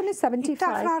করা আছে? উনি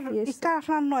 75 এটা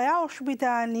আপনার নয়া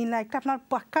অসুবিধা নি না, একটা আপনার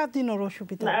পাক্কা দিনের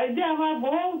অসুবিধা? না, এই যে আমার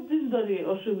বহুত দিন ধরে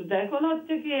অসুবিধা। এখন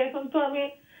হচ্ছে কি, এখন তো আমি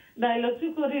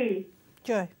ডায়ালিসিস করি,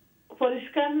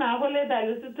 পরিষ্কার না হলে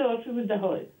ডায়ালিসিসে অসুবিধা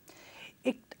হয়।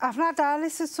 আপনার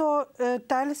ডায়ালিসিস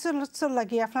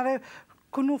লাগি আপনার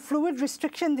কোনো ফ্লুইড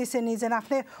রেস্ট্রিকশন দিছে নি, যেন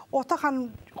আপনি অতখান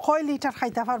 6 লিটার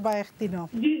খাইতে পারবা একদিনও?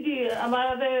 জি জি, আমার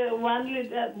 1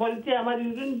 লিটার বলতে, আমার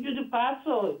ইউরিন যদি পাস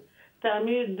হয় তা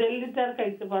আমি 1.5 লিটার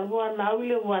খাইতে পারবো, আর না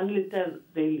হইলে 1 লিটার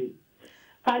ডেইলি।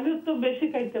 পানি তো বেশি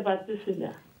খাইতে পারতেছি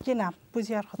না। কি না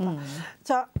বুঝিয়ার কথা।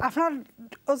 তো আপনার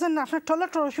ওজন, আপনার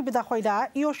টয়লেটের অসুবিধা কইরা,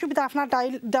 এই অসুবিধা আপনার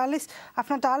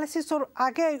ডায়ালিসিসের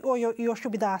আগে এই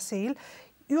অসুবিধা আছিল,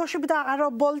 এই অসুবিধা আরো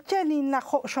বলছে নি না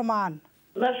সমান?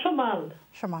 না, সমান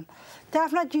সমান। তা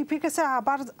আপনার জিপি কাছে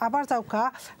আবার যাওকা,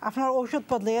 আপনার ঔষধ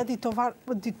বদলে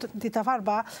দিতে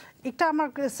পারবা। এটা আমার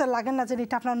কাছে লাগে না যে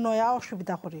এটা আপনার নয়া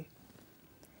অসুবিধা করে,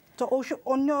 তো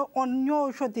অন্য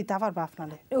ঔষধ দিতে পারবা,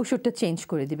 আপনারে ওষুধটা চেঞ্জ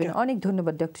করে দিবেন। অনেক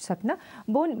ধন্যবাদ ডক্টর সাপনা।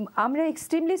 বোন, আমরা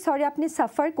এক্সট্রিমলি সরি আপনি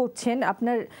সাফার করছেন।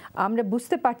 আমরা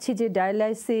বুঝতে পারছি যে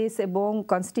ডায়ালাইসিস এবং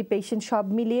কনস্টিপেশন সব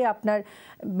মিলিয়ে আপনার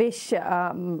বেশ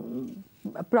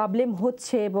প্রবলেম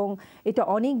হচ্ছে, এবং এটা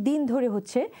অনেক দিন ধরে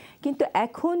হচ্ছে। কিন্তু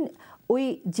এখন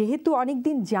যেহেতু অনেক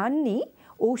দিন যাননি,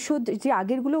 ঔষধ যে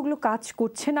আগেরগুলো ওগুলো কাজ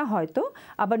করছে না, হয়তো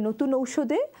আবার নতুন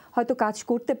ঔষধে হয়তো কাজ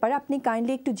করতে পারে। আপনি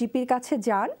কাইন্ডলি একটু জিপির কাছে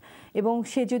যান, এবং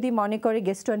সে যদি মনে করে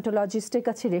গ্যাস্ট্রোএন্টারোলজিস্টের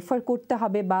কাছে রেফার করতে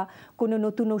হবে বা কোনো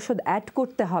নতুন ঔষধ অ্যাড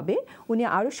করতে হবে, উনি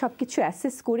আরও সব কিছু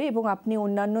অ্যাসেস করে এবং আপনি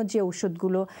অন্যান্য যে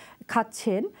ঔষধগুলো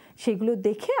খাচ্ছেন সেগুলো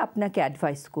দেখে আপনাকে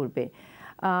অ্যাডভাইস করবে।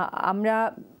 আমরা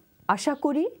আশা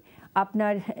করি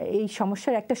আপনার এই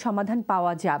সমস্যার একটা সমাধান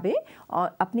পাওয়া যাবে।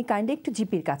 আপনি কাইন্ডলি একটু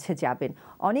জিপির কাছে যাবেন।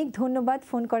 অনেক ধন্যবাদ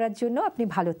ফোন করার জন্য। আপনি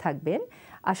ভালো থাকবেন,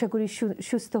 আশা করি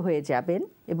সুস্থ হয়ে যাবেন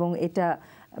এবং এটা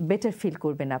বেটার ফিল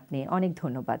করবেন আপনি। অনেক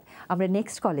ধন্যবাদ। আমরা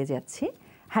নেক্সট কলে যাচ্ছি।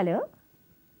 হ্যালো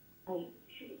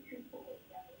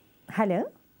হ্যালো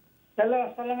হ্যালো,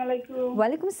 আসসালামু আলাইকুম।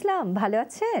 ওয়ালাইকুম আসসালাম, ভালো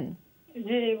আছেন?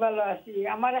 জি ভালো আছি।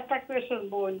 আমার একটা কোয়েশ্চন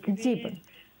বোন, জি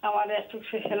আমার একটু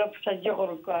হেল্প সাহায্য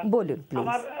করুক। বলুন।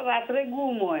 আমার রাত্রে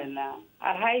ঘুম হয় না,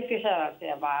 আর হাই প্রেশার আছে,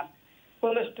 আমার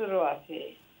কোলেস্টেরল আছে,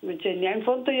 বুঝছেন? আমি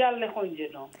ফোন তো ইয়ার লেখন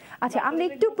যেন। আচ্ছা, আমরা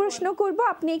একটু প্রশ্ন করব,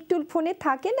 আপনি একটু ফোনে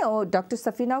থাকেন। ও ডক্টর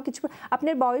সাফিনাও কিছু।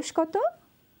 আপনার বয়স কত?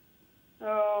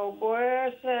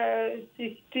 বয়স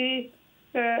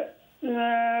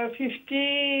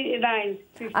 59।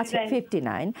 আচ্ছা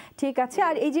 59, ঠিক আছে।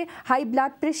 আর এই যে হাই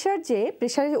ব্লাড প্রেশার, যে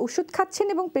প্রেশারের ওষুধ খাচ্ছেন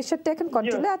এবং প্রেশারটা এখন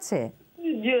কন্ট্রোলে আছে?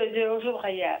 জি জি, ওষুধ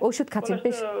খাইয়া, ওষুধ খাচ্ছেন,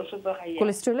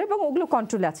 কোলেস্টেরল এবং ওগুলো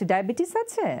কন্ট্রোলে আছে। ডায়াবেটিস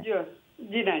আছে?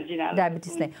 জি না, জি না,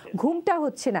 ডায়াবেটিস নেই। ঘুমটা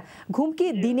হচ্ছে না? ঘুম কি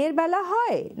দিনের বেলা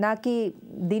হয় নাকি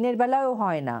দিনের বেলাও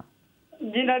হয় না?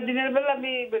 জি না, দিনের বেলা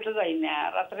আমি বেটা যাই না,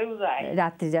 রাত্রেও যাই।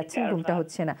 রাত্রে যাচ্ছেন, ঘুমটা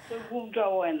হচ্ছে না?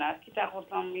 ঘুমটাও হয় না, কিটা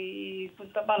করতাম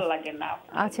ঘুমটা ভালো লাগে না।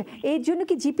 আচ্ছা, এর জন্য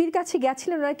কি জিপির কাছে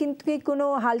গেছিলেন? ওরা কিন্তু কোনো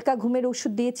হালকা ঘুমের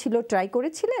ওষুধ দিয়েছিল, ট্রাই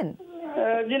করেছিলেন?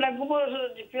 জি না, ঘুমের ওষুধ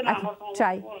জিপি না,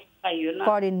 ট্রাই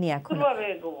করেননি এখন?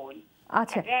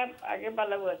 আচ্ছা, আগে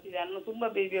ভালো আছে, নতুন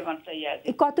ভাবে বেমারটা আছে।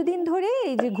 কতদিন ধরে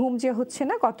এই যে ঘুম যে হচ্ছে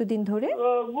না, কতদিন ধরে?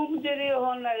 ঘুম যদি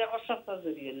হন না, 1 সপ্তাহ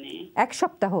ধরে নেই। 1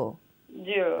 সপ্তাহ?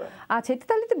 জি। আচ্ছা, এটা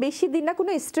তাহলে তো বেশি দিন না।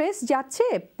 কোনো স্ট্রেস যাচ্ছে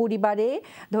পরিবারে?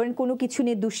 ধরেন কোনো কিছু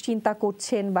নিয়ে দুশ্চিন্তা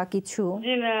করছেন বা কিছু?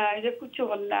 জি না, এটা কিছু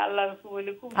হয় না, আল্লাহর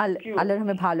রহমতে খুব আল্লাহর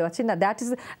রহমতে ভালো আছে না? দ্যাট ইজ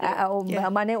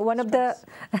মানে one of the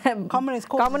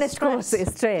commonest cause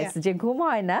stress, যে ঘুম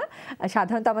হয় না।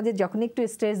 সাধারণত আমাদের যখন একটু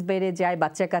স্ট্রেস বেড়ে যায়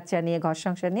বাচ্চা কাচ্চা নিয়ে, ঘর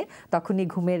সংসার নিয়ে, তখনই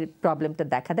ঘুমের প্রবলেমটা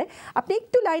দেখা দেয়। আপনি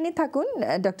একটু লাইনে থাকুন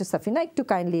ডক্টর সাফিনা, একটু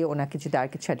কাইন্ডলি ওনাকে যদি আর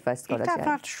কিছু অ্যাডভাইস করা যায়।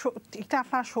 এটা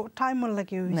আপনার টাইম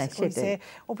লাগে হইছে,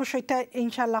 অবশ্যই এটা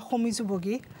ইনশাআল্লাহ কমি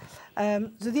যাবগি।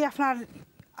 যদি আপনার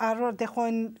আরও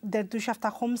দেখুন 1-2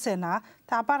 সপ্তাহ কমছে না,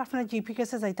 তা আবার আপনার জিপি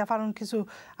কাছে যাইতে পারেন, কিছু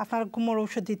আপনার ঘুমের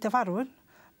ওষুধ দিতে পারেন,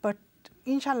 বাট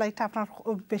ইনশাআল্লাহ এটা আপনার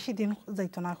বেশি দিন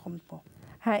যাইতো না, কমবো।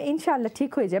 হ্যাঁ, ইনশাআল্লাহ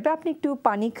ঠিক হয়ে যাবে। আপনি একটু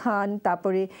পানি খান,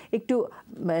 তারপরে একটু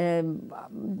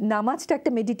নামাজটা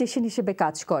একটা মেডিটেশন হিসেবে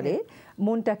কাজ করে,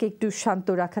 মনটাকে একটু শান্ত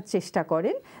রাখার চেষ্টা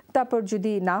করেন। তারপর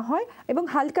যদি না হয়, এবং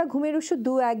হালকা ঘুমের ওষুধ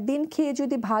 2-1 দিন খেয়ে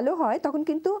যদি ভালো হয়, তখন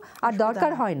কিন্তু আর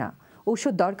দরকার হয় না,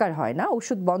 ওষুধ দরকার হয় না।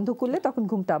 ওষুধ বন্ধ করলে তখন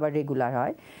ঘুমটা আবার রেগুলার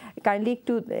হয়। কাইন্ডলি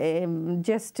একটু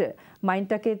জাস্ট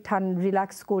মাইন্ডটাকে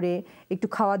রিল্যাক্স করে একটু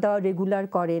খাওয়া দাওয়া রেগুলার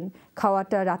করেন।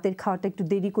 খাওয়াটা, রাতের খাওয়াটা একটু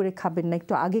দেরি করে খাবেন না,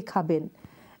 একটু আগে খাবেন,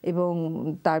 এবং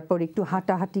তারপর একটু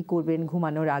হাঁটাহাঁটি করবেন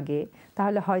ঘুমানোর আগে,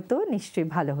 তাহলে হয়তো নিশ্চয়ই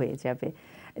ভালো হয়ে যাবে।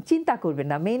 চিন্তা করবেন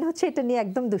না, মেইন হচ্ছে এটা নিয়ে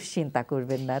একদম দুশ্চিন্তা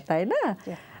করবেন না, তাই না?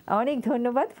 অনেক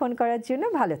ধন্যবাদ ফোন করার জন্য,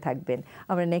 ভালো থাকবেন।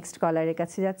 আমরা নেক্সট কলারের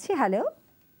কাছে যাচ্ছি। হ্যালো,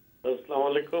 আসসালামু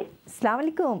আলাইকুম। আসসালামু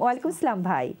আলাইকুম। ওয়ালাইকুম আসসালাম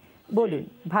ভাই, বলুন,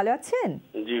 ভালো আছেন?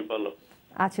 জি ভালো।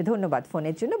 আচ্ছা, ধন্যবাদ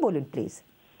ফোনের জন্য, বলুন প্লিজ।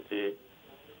 G,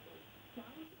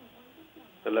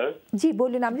 hello. জি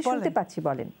বলুন, আমি শুনতে পাচ্ছি,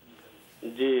 বলেন।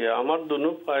 জি, আমার দুনো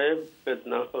পায়ে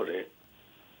বেদনা করে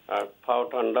আর পাও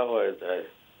ঠান্ডা হয়ে যায়।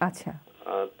 আচ্ছা,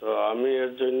 তো আমি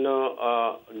এর জন্য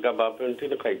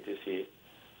গাবাপেন্টিন খাইতেছি।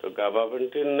 তো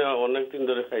গাবাপেন্টিন অনেকদিন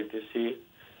ধরে খাইতেছি,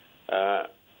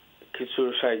 কিছু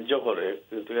সাহায্য করে,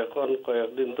 কিন্তু এখন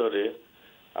কয়েকদিন ধরে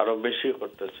আরো বেশি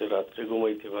করতেছে। রাত্রে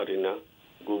ঘুমাইতে পারি না,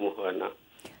 ঘুম হয় না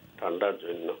ঠান্ডার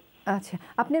জন্য। আচ্ছা,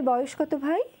 আপনার বয়স কত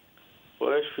ভাই?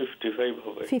 বয়স 55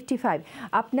 হবে। 55।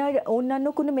 আপনার অন্যান্য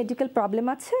কোনো মেডিকেল প্রবলেম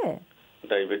আছে?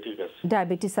 ডায়াবেটিস আছে।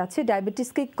 ডায়াবেটিস আছে? ডায়াবেটিস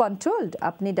কি কন্ট্রোলড?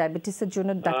 আপনি ডায়াবেটিসের জন্য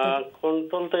ডাক্তার?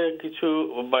 কন্ট্রোল থেকে কিছু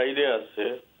বাইরে আছে,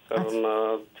 কারণ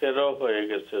 13 হয়ে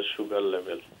গেছে সুগার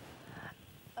লেভেল।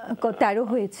 13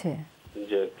 হয়েছে?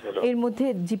 জি, 13। এর মধ্যে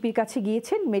জিপির কাছে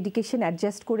গিয়েছেন, মেডিকেশন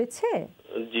অ্যাডজাস্ট করেছে?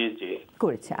 জি জি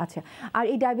করেছে। আচ্ছা, আর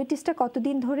এই ডায়াবেটিসটা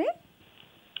কতদিন ধরে?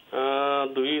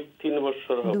 2-3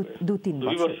 বছর হবে। 2-3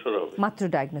 বছর হবে মাত্র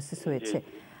ডায়াগনোসিস হয়েছে।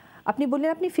 আপনি বললেন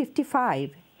আপনি 55?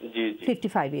 জি জি,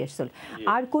 55 ইয়ার্স ওল্ড।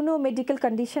 আর কোনো মেডিকেল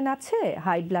কন্ডিশন আছে?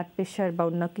 হাই ব্লাড প্রেশার বা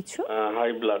অন্য কিছু? হাই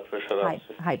ব্লাড প্রেশার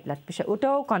আছে। হাই ব্লাড প্রেশার,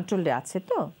 ওটাও কন্ট্রোলে আছে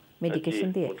তো মেডিকেশন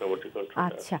দিয়ে?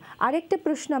 আচ্ছা, আরেকটা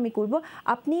প্রশ্ন আমি করব,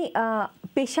 আপনি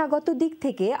পেশাগত দিক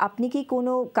থেকে আপনি কি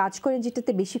কোনো কাজ করেন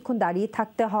যেটাতে বেশিক্ষণ দাঁড়িয়ে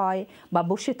থাকতে হয় বা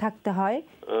বসে থাকতে হয়?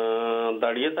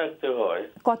 দাঁড়িয়ে থাকতে হয়।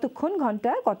 কতক্ষণ,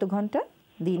 ঘন্টা, কত ঘন্টা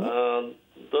দিনে?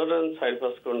 ধরেন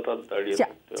 4-5 ঘন্টা দাঁড়িয়ে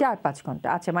থাকতে হয়। 4-5 ঘন্টা।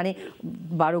 আচ্ছা, মানে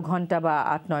 12 ঘন্টা বা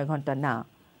 8-9 ঘন্টা না?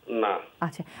 না।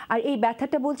 আচ্ছা, আর এই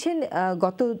ব্যথাটা বলছেন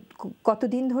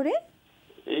কতদিন ধরে?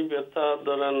 এই ব্যথা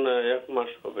ধরেন 1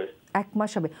 মাস হবে। 1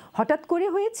 মাস হবে। হঠাৎ করে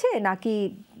হয়েছে নাকি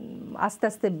আস্তে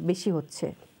আস্তে বেশি হচ্ছে?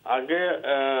 আগে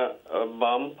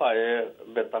বাম পায়ে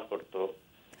ব্যথা করতো।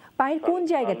 পায়ের কোন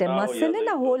জায়গাটা, মাসেলে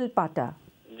না হোল পাটা?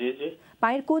 জি জি।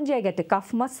 পায়ের কোন জায়গাটা, কাফ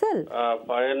মাসেল?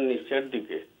 পায়ের নিচের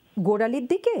দিকে, গোড়ালির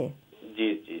দিকে? জি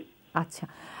জি। আচ্ছা,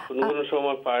 কোনো কোনো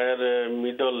সময় পায়ের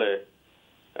মিডলে,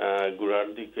 গোড়ার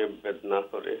দিকে বেদনা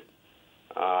করে,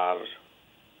 আর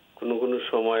কোনো কোনো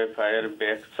সময় পায়ের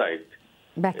ব্যাক সাইড,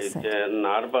 এই যে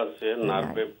নার্ভ আছে,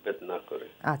 নার্ভে বেদনা করে।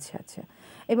 আচ্ছা আচ্ছা।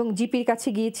 এবং জিপির কাছে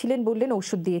গিয়েছিলেন বললেন,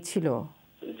 ওষুধ দিয়েছিল?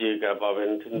 জি,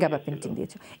 গাবাপেন্টিন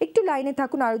দিয়েছে। একটু লাইনে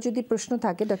থাকুন, আরো যদি প্রশ্ন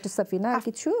থাকে ডক্টর সাফিনা। আর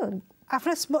কিছু?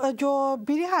 আপনার जो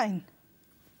বিড়ি খান?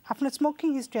 আপনার স্মোকিং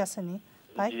হিস্ট্রি আছে নি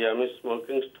ভাই? জি আমি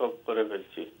স্মোকিং স্টপ করে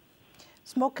ফেলছি।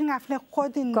 স্মোকিং আপনি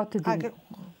কতদিন আগে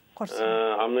করছেন?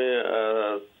 আমি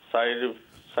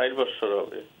 4 বছর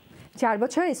হবে। 4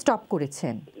 বছর স্টপ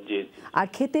করেছেন? জি। আর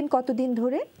খেতেন কতদিন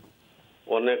ধরে?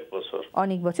 অনেক বছর।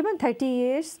 অনেক বছর মানে 30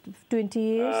 ইয়ার্স 20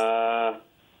 ইয়ার্স?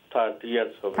 30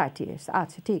 ইয়ার্স হবে। 30 ইয়ার্স,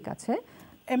 আচ্ছা ঠিক আছে।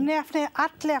 এমনি আপনি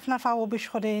আটলে আপনার পা বিষ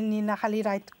করে নি না খালি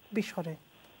রাত বিষ করে?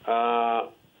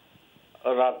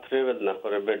 রাত্রে বেদনা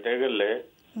করে, বেটে গেলে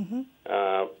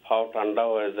পাও ঠান্ডা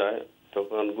হয়ে যায়,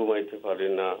 তখন ঘুমাইতে পারি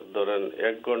না। ধরেন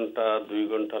 1 ঘন্টা 2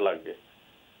 ঘন্টা লাগে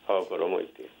পাও গরম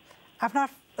হইতে। আপনার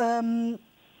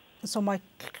so my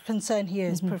concern here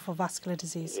is peripheral vascular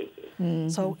disease.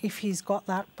 So if he's got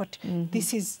that, but this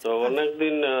is so অনেক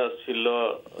দিন ছিল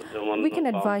যেমন we can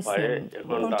advise him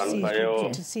এখন ডান পায়েও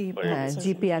to see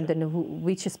GP and then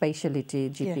which specialty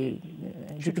GP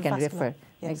GP can refer.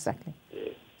 Exactly.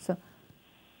 So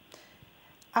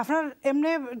আপনার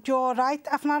এমনি जो right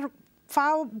আপনার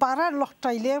পাও বাড়ার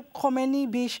লটাইলে কমেনি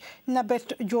বিষ না বেট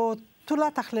जो তুলা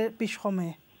থাকলে বিষ কমে?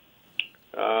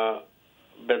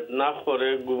 বেদনা করে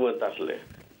ঘুমে থাকলে,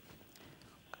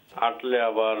 আটলে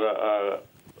আবার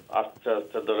আস্তে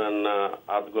আস্তে ধরেন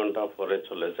 8 ঘন্টা পরে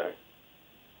চলে যায়।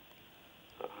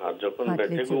 আর যখন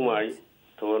বেটে ঘুমাই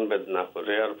তখন বেদনা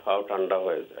করে আর পাও ঠান্ডা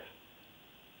হয়ে যায়।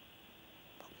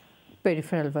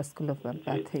 peripheral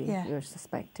vasculopathy you're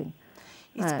suspecting.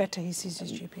 It's better he sees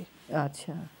his GP.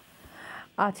 আচ্ছা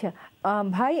আচ্ছা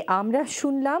ভাই, আমরা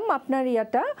শুনলাম আপনার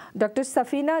ইয়াটা ডক্টর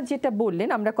সাফিনা যেটা বললেন,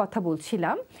 আমরা কথা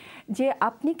বলছিলাম যে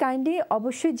আপনি কাইন্ডলি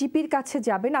অবশ্যই জিপির কাছে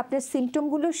যাবেন। আপনার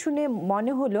সিমটমগুলো শুনে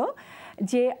মনে হলো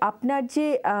যে আপনার যে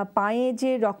পায়ে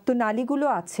যে রক্তনালীগুলো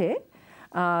আছে,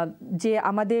 যে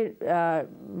আমাদের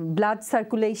ব্লাড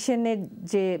সার্কুলেশনের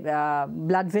যে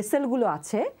ব্লাড ভেসেলগুলো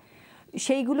আছে,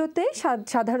 সেইগুলোতে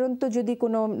সাধারণত যদি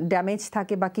কোনো ড্যামেজ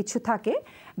থাকে বা কিছু থাকে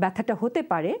ব্যথাটা হতে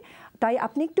পারে। তাই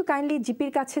আপনি একটু কাইন্ডলি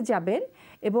জিপির কাছে যাবেন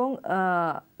এবং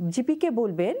জিপিকে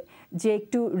বলবেন যে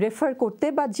একটু রেফার করতে,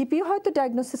 বা জিপি হয়তো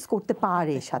ডায়াগনোসিস করতে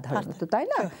পারে সাধারণত, তাই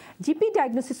না? জিপি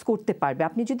ডায়াগনোসিস করতে পারবে।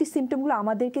 আপনি যদি সিমটমগুলো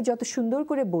আমাদেরকে যত সুন্দর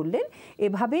করে বললেন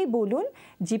এভাবেই বলুন,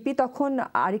 জিপি তখন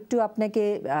আরেকটু আপনাকে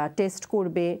টেস্ট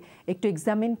করবে, একটু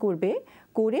এক্সামিন করবে,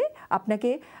 করে আপনাকে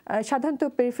সাধারণত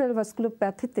পেরিফেরাল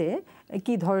ভাস্কুলোপ্যাথিতে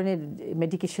কি ধরনের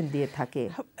মেডিকেশন দিয়ে থাকে?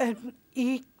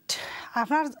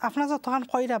 আপনার যতক্ষণ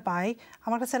কইরা পাই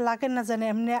আমার কাছে লাগে না জানে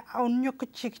এমনি অন্য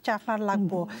চিকিৎসা আপনার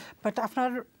লাগবো, বাট আপনার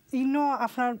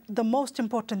আপনার the most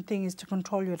important thing is to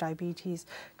control your diabetes,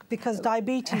 because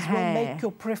diabetes will make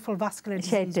your peripheral vascular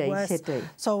disease worse.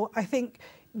 So I think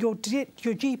your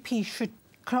GP should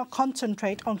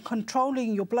concentrate on controlling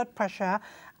your blood pressure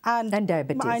and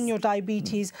your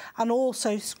diabetes, and also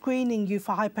screening you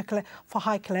for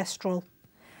high cholesterol.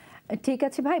 ঠিক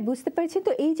আছে ভাই, বুঝতে পারছি।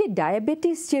 তো এই যে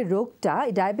diabetes যে রোগটা,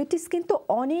 ডায়াবেটিস কিন্তু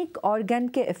অনেক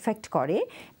অর্গানকে এফেক্ট করে।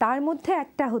 তার মধ্যে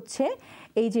একটা হচ্ছে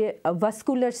এই যে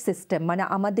ভাস্কুলার সিস্টেম, মানে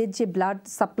আমাদের যে ব্লাড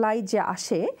সাপ্লাই যে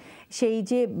আসে, সেই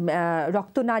যে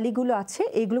রক্তনালীগুলো আছে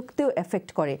এগুলোতেও এফেক্ট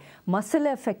করে, মাসেলে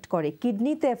এফেক্ট করে,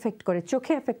 কিডনিতে এফেক্ট করে,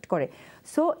 চোখে এফেক্ট করে।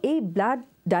 সো এই ব্লাড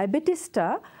ডায়াবেটিসটা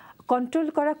কন্ট্রোল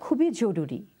করা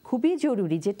খুবই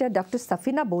জরুরি, যেটা ডক্টর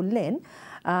সাফিনা বললেন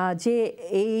যে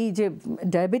এই যে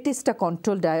ডায়াবেটিসটা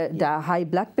কন্ট্রোল, হাই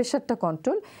ব্লাড প্রেশারটা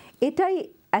কন্ট্রোল, এটাই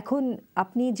এখন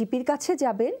আপনি জিপির কাছে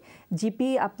যাবেন। জিপি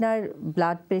আপনার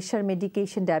blood pressure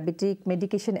medication, diabetic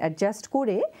medication adjust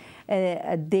করে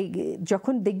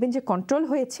যখন দেখবেন যে কন্ট্রোল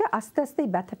হয়েছে, আস্তে আস্তে এই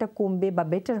ব্যথাটা কমবে বা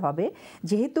বেটার হবে।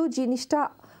 যেহেতু জিনিসটা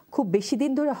খুব বেশি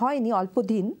দিন ধরে হয়নি, অল্প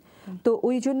দিন, তো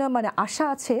ওই জন্য মানে আশা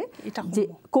আছে যে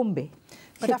কমবে।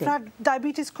 আপনার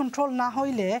ডায়াবেটিস কন্ট্রোল না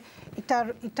হইলে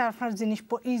এটা আপনার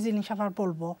এই জিনিস আপনার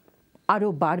বলবো আরও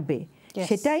বাড়বে।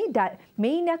 সেটাই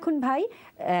মেইন এখন ভাই।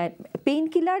 পেইন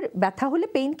কিলার, ব্যথা হলে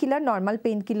pain killer, normal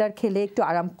pain killer খেলে একটু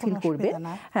আরাম ফিল করবে।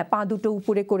 হ্যাঁ, পা দুটো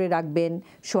উপরে করে রাখবেন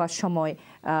শোয়ার সময়।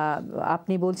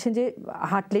 আপনি বলছেন যে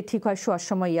হাঁটলে ঠিক হয়, শোয়ার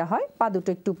সময় হয়, পা দুটো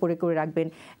একটু উপরে করে রাখবেন,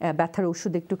 ব্যথার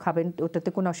ওষুধ একটু খাবেন, ওটাতে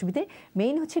কোনো অসুবিধা।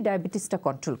 মেইন হচ্ছে ডায়াবেটিসটা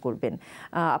কন্ট্রোল করবেন।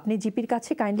 আপনি জিপির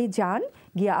কাছে কাইন্ডলি যান,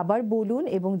 গিয়ে আবার বলুন,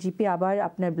 এবং জিপি আবার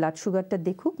আপনার ব্লাড সুগারটা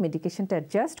দেখুক, মেডিকেশনটা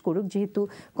অ্যাডজাস্ট করুক। যেহেতু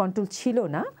কন্ট্রোল ছিল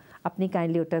না, আপনি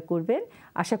কাইন্ডলি ওটা করবেন,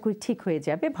 আশা করি ঠিক হয়ে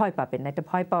যাবে। ভয় পাবেন না, এটা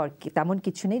ভয় পাওয়ার তেমন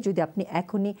কিছু নেই যদি আপনি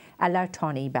এখনই অ্যালার্ট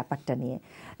হন এই ব্যাপারটা নিয়ে।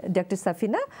 ডক্টর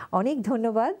সাফিনা, অনেক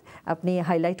ধন্যবাদ, আপনি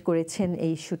হাইলাইট করেছেন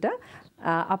এই ইস্যুটা।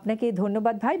 আপনাকে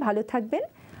ধন্যবাদ ভাই, ভালো থাকবেন।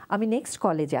 আমি নেক্সট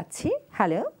কলে যাচ্ছি।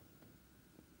 হ্যালো।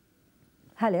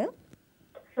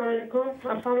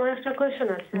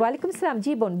 ওয়ালাইকুম আসসালাম।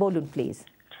 জি বোন, বলুন প্লিজ।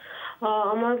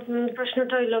 আমার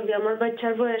প্রশ্নটা হইল আমার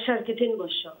বাচ্চার বয়স আর কি 3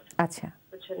 বছর। আচ্ছা।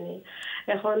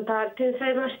 এখন তার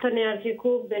 3-4 মাস ধরে আর কি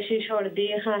খুব বেশি সর্দি,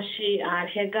 হাসি আর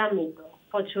হেগামি। তো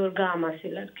প্রচুর গাম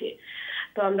আছিল আর কি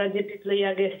তো আমরা জিপি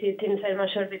লইয়া গেছি 3-4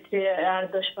 মাসের ভিতরে আর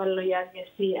 10 বার লইয়া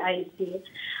গেছি আইসি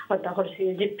ওটা করছি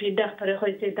জিপি ডাক্তারে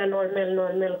কইছে এটা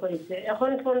নরমাল হইছে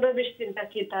এখন 15-20 দিন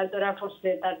থাকি তার ধরা পড়ছে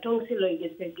তার টংসিল হয়ে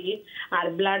গেছে কি আর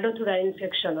ব্লাডও থোড়া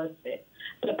ইনফেকশন আছে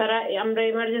তো তারা আমরা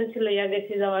ইমার্জেন্সি লইয়া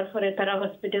গেছি যাওয়ার পরে তারা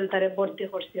হসপিটাল তারে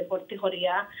ভর্তি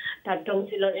করিয়া তার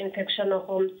টংসিলের ইনফেকশনও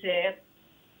কমছে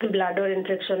ব্লাডর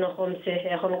ইনফেকশনও কমছে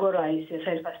এখন গরো আইছে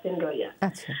 4-5 দিন রইয়া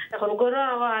এখন গরো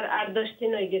আবার 8-10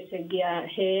 দিন হয়ে গেছে গিয়া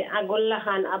হে আগল্লা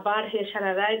খান আবার হে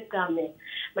সারা রাত গামে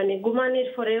মানে ঘুমানির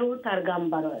পরেও তার গাম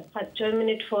বাড়ে 5-6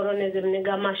 মিনিট ফরনে যেমনি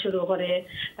গামা শুরু করে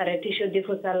তার টিস্যু দিয়ে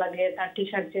ফোঁচা লাগে তার টি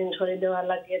শার্ট চেঞ্জ করে দেওয়া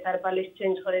লাগে তার বালিশ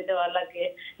চেঞ্জ করে দেওয়া লাগে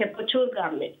হে প্রচুর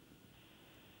গামে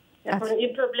এখন এই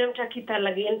প্রবলেমটা কি তার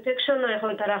লাগে ইনফেকশন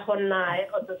এখন তার এখন নাই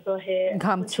অথচ হে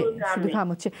ঘামছে শুধু ঘাম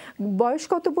হচ্ছে বয়স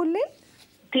কত বললেন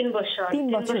 3 বছর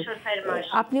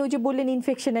আপনি ওই যে বললেন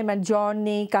ইনফেকশনের মানে জ্বর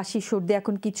নেই কাশি সর্দি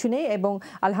এখন কিছু নেই এবং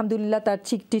আলহামদুলিল্লাহ তার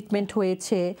ট্রিটমেন্ট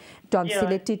হয়েছে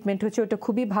টনসিলের ট্রিটমেন্ট হয়েছে ওটা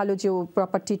খুবই ভালো যে ও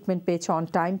প্রপার ট্রিটমেন্ট পেয়েছে অন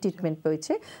টাইম ট্রিটমেন্ট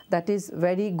পেয়েছে that is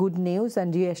very good news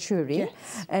and রিঅ্যাসুরিং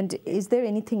and is there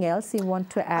anything else you want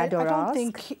to add or ask? I don't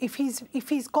think if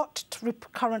he's got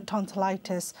recurrent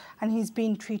tonsillitis and he's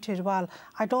been treated well,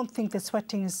 I don't think the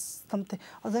sweating is something.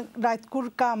 Right,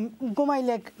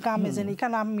 gumaile gam is any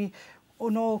kind of me.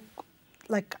 Oh no,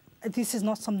 like this is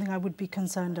not something I would be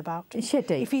concerned about.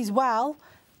 If he's well,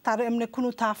 tar emne kunu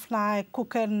taf na,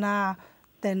 cooker na,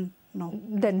 then no.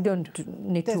 Then don't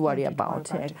need to worry about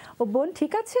it. ও বোন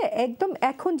ঠিক আছে একদম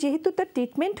এখন যেহেতু তার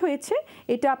treatment হয়েছে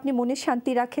এটা আপনি মনে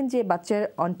শান্তি রাখেন যে বাচ্চার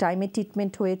অন টাইমে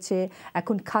ট্রিটমেন্ট হয়েছে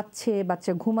এখন খাচ্ছে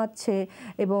বাচ্চা ঘুমাচ্ছে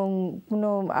এবং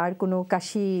কোনো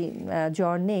কাশি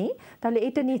জ্বর নেই তাহলে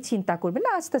এটা নিয়ে চিন্তা করবেন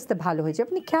না আস্তে আস্তে ভালো হয়ে যাবে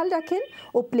আপনি খেয়াল রাখেন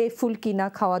ও প্লেফুল কিনা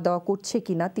খাওয়া দাওয়া করছে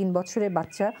কিনা 3 বছরের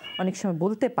বাচ্চা অনেক সময়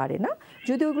বলতে পারে না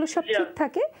যদি ওগুলো সব ঠিক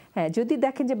থাকে হ্যাঁ যদি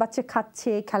দেখেন যে বাচ্চা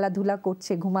খাচ্ছে খেলাধুলা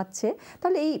করছে ঘুমাচ্ছে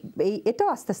তাহলে এটাও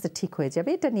আস্তে আস্তে ঠিক হয়ে যাবে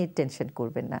এটা নিয়ে টেনশন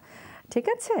করবেন না ঠিক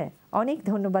আছে অনেক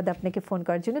ধন্যবাদ আপনাকে ফোন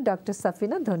করার জন্য ডক্টর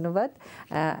সাফিনা ধন্যবাদ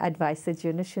অ্যাডভাইসের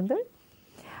জন্য সুন্দর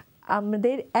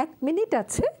আমাদের 1 মিনিট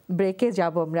আছে ব্রেকে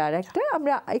যাব আমরা আরেকটা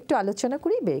আমরা একটু আলোচনা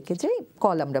করি ব্রেকে যাই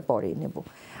কল আমরা পরে নেব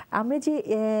আমরা যে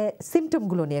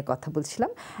সিমটমগুলো নিয়ে কথা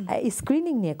বলছিলাম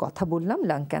স্ক্রিনিং নিয়ে কথা বললাম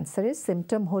লাং ক্যান্সারের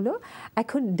সিমটম হলো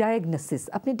এখন ডায়াগনোসিস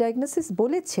আপনি ডায়াগনোসিস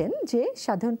বলেছেন যে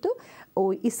সাধারণত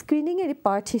ওই স্ক্রিনিংয়ের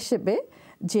পার্ট হিসেবে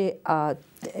যে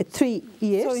 3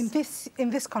 years. So in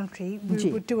this country we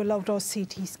would do a low-dose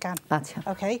CT scan.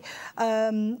 Okay,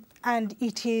 and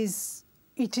it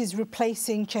is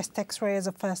replacing chest X-ray as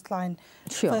a first line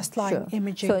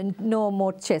imaging. So no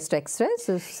more chest X-ray.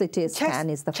 So CT scan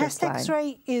is the first line. Chest X-ray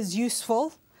is useful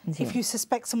if you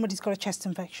suspect somebody's got a chest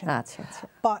infection.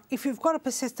 But if you've got a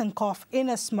persistent cough in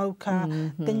a smoker,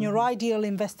 then your ideal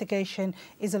investigation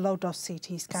is a low-dose CT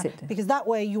scan because that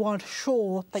way you are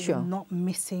sure that you're not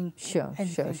missing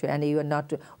anything. Sure. And you are not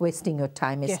wasting your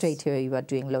time. Straight here you are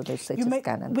doing low-dose CT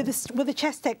scan. With a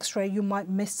chest X-ray you might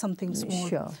miss something small.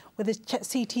 With a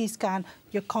CT scan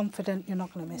you're confident you're not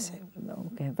going to miss it.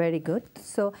 Okay, very good.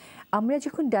 So আমরা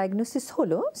যখন diagnosis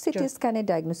হলো city স্ক্যানের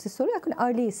diagnosis হলো এখন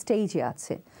early স্টেজে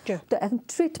আছে তো এখন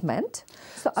treatment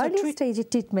so early স্টেজে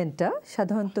ট্রিটমেন্টটা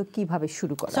সাধারণত কিভাবে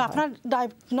শুরু করা হয় সো আপনার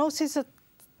ডায়াগনোসিস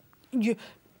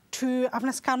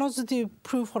আপনার স্ক্যানও যদি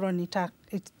প্রুভ করেন এটা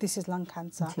this is lung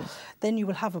cancer then you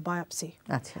will have a biopsy.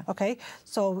 Okay,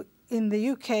 so in the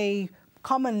UK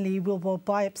commonly we'll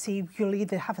biopsy, you'll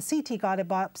either have a CT guided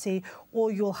biopsy or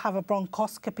you'll have a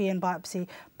bronchoscopy and biopsy.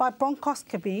 By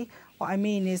bronchoscopy, what I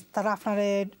mean is that আপনারে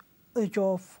যে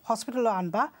হসপিটালে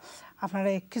আনবা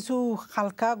আপনারে কিছু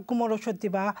হালকা গুমর ওষুধ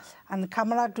দিবা and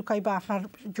camera ঢুকাইবা আপনার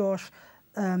যে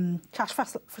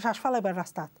শ্বাস ফেলাইবার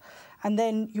রাস্তাত and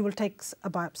then you will take a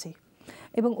biopsy.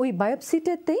 এবং ওই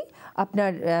বায়োপসিটাতেই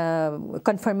আপনার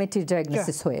কনফার্মেটরি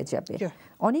ডায়াগনোসিস হয়ে যাবে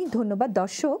অনেক ধন্যবাদ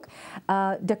দর্শক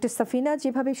ডক্টর সাফিনা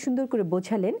যেভাবে সুন্দর করে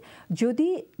বোঝালেন যদি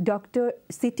ডক্টর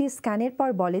সিটি স্ক্যানের পর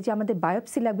বলে যে আমাদের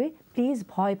বায়োপসি লাগবে প্লিজ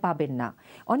ভয় পাবেন না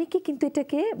অনেকে কিন্তু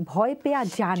এটাকে ভয় পেয়ে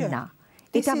যান না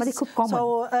এটা আমাদের খুব কমন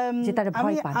যে তারা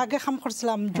ভয় পায় আগে কাম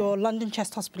করছিলাম যে London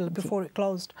chest hospital before it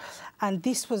closed and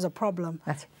this was a problem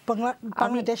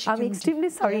Bangladeshi I'm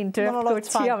extremely sorry interrupt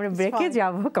করছি আমরা ব্রেকে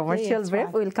যাব commercial break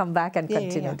we will come back and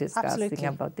continue discussing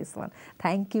about this one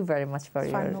thank you very much for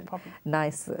your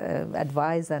nice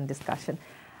advice and discussion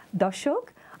দর্শক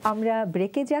আমরা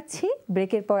ব্রেকে যাচ্ছি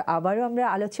ব্রেকের পর আবারও আমরা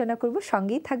আলোচনা করব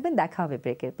সঙ্গেই থাকবেন দেখা হবে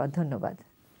ব্রেকের পর ধন্যবাদ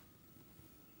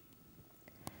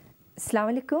আসসালামু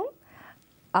আলাইকুম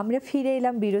আমরা ফিরে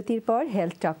এলাম বিরতির পর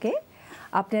হেলথ টকে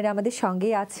আপনারা আমাদের সঙ্গে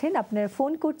আছেন, আপনারা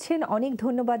ফোন করছেন, অনেক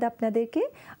ধন্যবাদ আপনাদেরকে।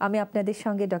 আমি আপনাদের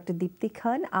সঙ্গে ডক্টর দীপ্তি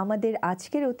খান। আমাদের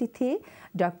আজকের অতিথি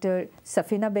doctor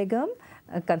Safina Begum,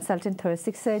 consultant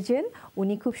thoracic surgeon.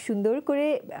 উনি খুব সুন্দর করে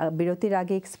বিরতির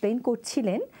আগে এক্সপ্লেন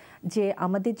করছিলেন যে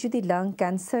আমাদের যদি লাং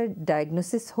ক্যান্সার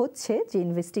ডায়াগনোসিস হচ্ছে, যে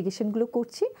ইনভেস্টিগেশনগুলো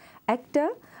করছি, একটা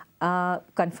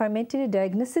কনফার্মেটরি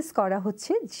ডায়াগনোসিস করা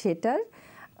হচ্ছে, সেটার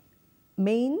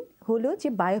মেইন হলো যে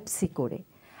বায়োপসি করে।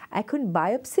 এখন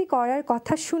বায়োপসি করার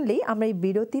কথা শুনলেই আমরা এই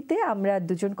বিরতিতে আমরা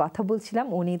দুজন কথা বলছিলাম,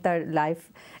 উনি তার লাইফ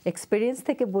এক্সপিরিয়েন্স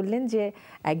থেকে বললেন যে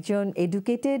একজন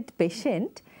এডুকেটেড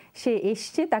পেশেন্ট সে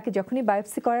এসছে, তাকে যখনই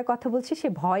বায়োপসি করার কথা বলছে সে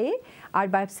ভয়ে আর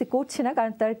বায়োপসি করছে না,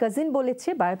 কারণ তার কাজিন বলেছে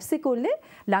বায়োপসি করলে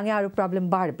লাঙে আরও প্রবলেম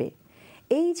বাড়বে।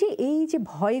 এই যে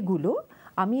ভয়গুলো,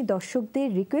 আমি দর্শকদের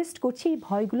রিকোয়েস্ট করছি এই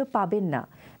ভয়গুলো পাবেন না।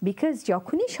 বিকজ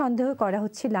যখনই সন্দেহ করা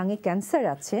হচ্ছে লাঙে ক্যান্সার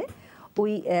আছে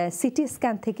ওই সিটি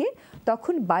স্ক্যান থেকে,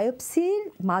 তখন বায়োপসির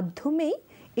মাধ্যমেই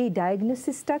এই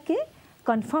ডায়াগনোসিসটাকে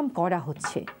কনফার্ম করা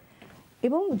হচ্ছে,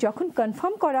 এবং যখন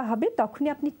কনফার্ম করা হবে তখনই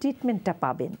আপনি ট্রিটমেন্টটা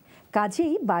পাবেন।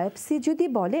 কাজেই বায়োপসি যদি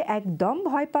বলে একদম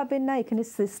ভয় পাবেন না, এখানে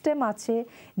সিস্টেম আছে,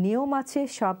 নিয়ম আছে,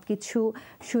 সব কিছু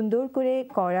সুন্দর করে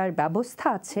করার ব্যবস্থা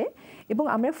আছে, এবং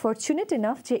আমরা ফরচুনেট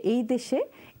এনাফ যে এই দেশে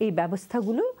এই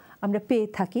ব্যবস্থাগুলো আমরা পেয়ে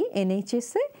থাকি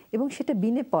NHS-এ, এবং সেটা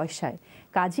বিনা পয়সায়।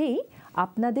 কাজেই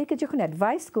আপনাদেরকে যখন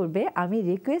অ্যাডভাইস করবে, আমি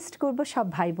রিকোয়েস্ট করব সব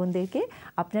ভাই বোনদেরকে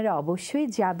আপনারা অবশ্যই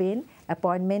যাবেন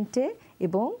অ্যাপয়েন্টমেন্টে,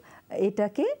 এবং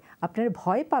এটাকে আপনারা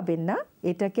ভয় পাবেন না,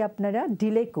 এটাকে আপনারা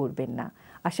ডিলে করবেন না।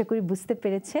 আশা করি বুঝতে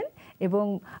পেরেছেন। এবং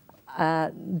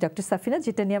ডক্টর সাফিনা,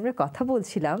 যেটা নিয়ে আমরা কথা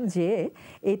বলছিলাম যে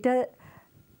এটা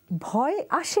ভয়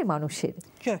আসে মানুষের,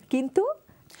 কিন্তু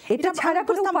এটা ছাড়া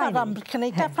কোনো উপায় নেই।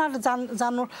 এটা আপনার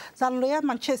জানলইয়া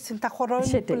মানুষের চিন্তা করেন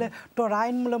বলে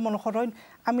ডরাইন বলে মনে করেন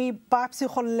আমি বায়োপসি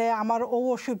করলে আমার ও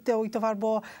অসুবিধা হইতে পারবো,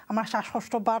 আমার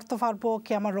শ্বাসকষ্ট বাড়তে পারবো,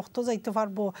 কি আমার রক্ত যাইতে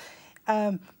পারবো।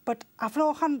 বাট আপনার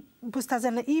ওখান বুঝতে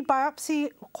চান এই বায়োপসি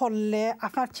করলে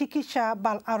আপনার চিকিৎসা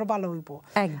আরো ভালো হইব।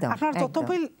 আপনার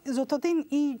যতদিন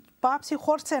এই বায়োপসি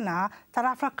করছে না, তারা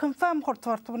আপনার কনফার্ম করতে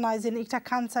পারতো না যে এটা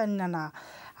ক্যান্সার না।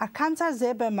 আর ক্যান্সার যে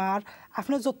বেমার,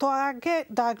 আপনি যত আগে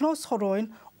ডায়াগনোজ করেন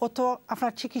অত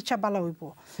আপনার চিকিৎসা ভালো হইব।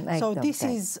 So this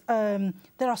is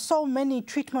there are so many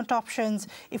treatment options.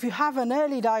 If you have an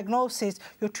early diagnosis,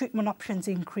 your treatment options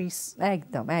increase.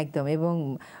 একদম এবং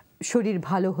শরীর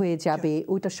ভালো হয়ে যাবে,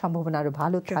 ওইটার সম্ভাবনা আরো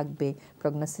ভালো থাকবে,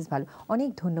 প্রগনোসিস ভালো। অনেক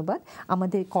ধন্যবাদ।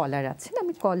 আমাদের কলার আছেন,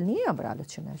 আমি কল নিয়ে আবার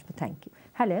আলোচনা আসবো। Thank you.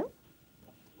 Hello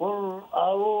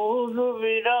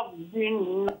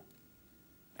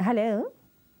hello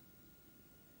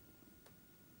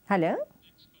hello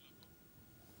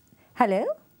hello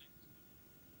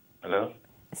hello,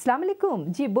 আসসালামু আলাইকুম।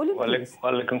 জি বলুন।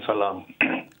 ওয়ালাইকুম সালাম।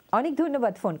 অনেক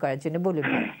ধন্যবাদ ফোন করার জন্য, বলুন।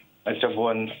 আচ্ছা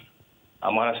বোন,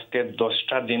 আমার আজকে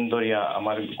 10টা দিন ধরিয়া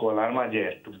আমার গলার মাঝে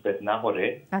একটু বেদনা করে।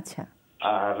 আচ্ছা।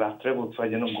 আর রাত্রে বুঝতে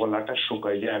যেন গলাটা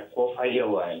শুকাই যায়, কফ আইয়া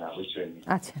হয় না, বুঝছেন?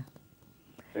 আচ্ছা।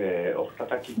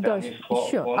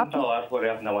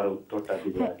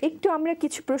 একটু আমরা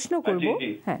কিছু প্রশ্ন করব।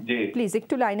 হ্যাঁ প্লিজ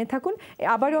একটু লাইনে থাকুন।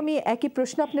 আবারও আমি একই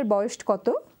প্রশ্ন, আপনার বয়স কত?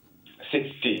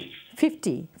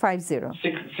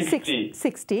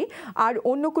 60। আর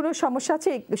অন্য কোনো সমস্যা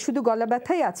আছে? শুধু গলা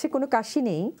ব্যথাই আছে, কোনো কাশি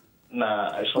নেই? না,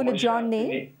 কোনো জ্বর নেই?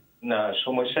 না,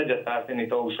 সমস্যা যেটা আছে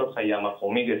নিতে ঔষধ খাই আমার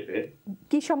কমে গেছে।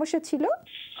 কি সমস্যা ছিল?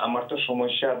 আমার তো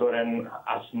সমস্যা ধরেন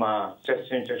আসমা, চেস্ট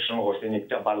ইনফেকশন হচ্ছে,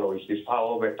 একটা ভালো হয়েছে, পাও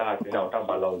ব্যথা আছে না, ওটা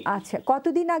ভালো হয়েছে। আচ্ছা,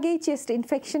 কতদিন আগে এই চেস্ট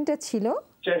ইনফেকশনটা ছিল?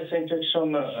 চেস্ট ইনফেকশন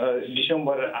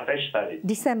ডিসেম্বরের 28 তারিখ।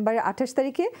 ডিসেম্বরের 28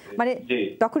 তারিখে, মানে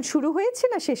তখন শুরু হয়েছে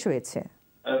না শেষ হয়েছে?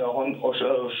 এখন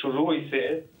শুরু হয়েছে,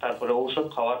 তারপরে ঔষধ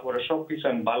খাওয়ার পরে সবকিছু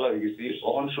আমি ভালো হয়ে গেছি।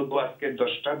 এখন শুধু আজকে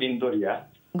 10টা দিন ধরিয়া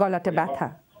গলাটা ব্যথা,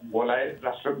 গলায়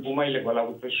রাত্রে ঘুমাইলে গলা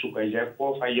শুকাই যায়,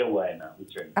 কফ আইয়া হয় না,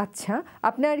 বুঝছেন? আচ্ছা,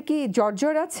 আপনার কি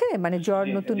জ্বর আছে? মানে জ্বর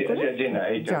নতুন করে?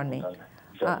 জ্বর নেই,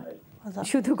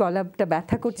 শুধু গলাটা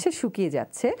ব্যথা করছে, শুকিয়ে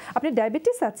যাচ্ছে। আপনার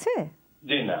ডায়াবেটিস আছে?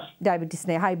 জি না, ডায়াবেটিস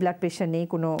নেই, হাই ব্লাড প্রেশার নেই,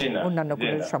 কোনো অন্যান্য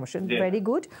কোনো সমস্যা? Very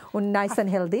good, nice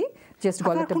and healthy, just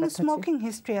গলাটা ব্যথা। স্মোকিং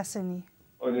হিস্ট্রি আসেনি?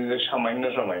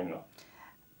 সামান্য।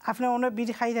 আপনি অনেক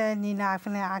বিড়ি খাইনি না?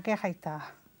 আপনি আগে খাইতা?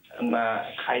 না,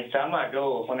 খাইতাম আগেও,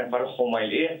 এখন একবার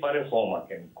কমাইলে, একবারে কম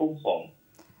আছেন, খুব কম।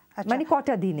 মানে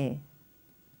কটা দিনে?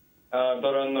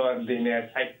 ধরুন দিনে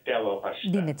 4টা বা 5টা।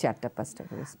 দিনে 4টা 5টা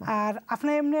করে। আর আপনি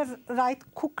এমনি রাত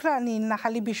খুকরা নিন না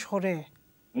খালি বিষ করে?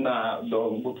 না,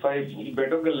 বুধবাই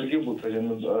বেটো গেলে কি বুধবাই যেন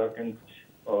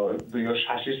দুইও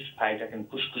শ্বাসের সাইড এখন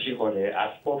খুশখুশি করে, আর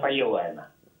কফাইও হয় না,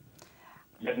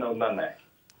 বেদনা নাই।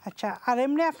 আচ্ছা, আর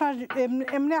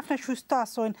এমনি আপনার সুস্থ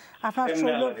আছেন? আপনার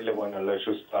শরীর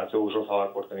সুস্থ আছে, ওষুধ খাওয়ার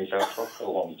পর থেকে সব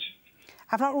কমছে।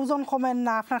 আপনার ওজন কমেন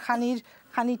না? আপনার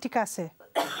খানি ঠিক আছে?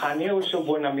 খানে অবশ্য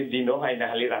বোন আমি দিনও খাই না,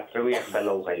 খালি রাত্রেও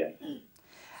একবেলাও খাই।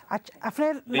 আচ্ছা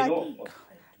আপনার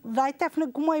রাইতে আপনি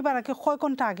ঘুমাইবার আগে কয়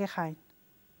ঘন্টা আগে খায়?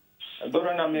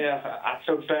 ধরুন আমি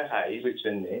 8টায় খাই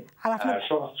বুঝছেন,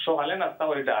 সকালে নাস্তা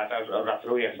করি আর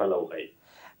রাত্রেও একবেলাও খাই।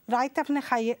 রাইতে আপনি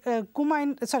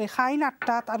খাইন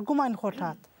 8টাত আর ঘুমাইন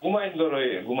কটাত?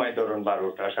 ঘুমাই ধরুন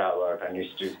 12টা 12:30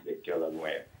 নিশ্চয়ই দেখতে হলো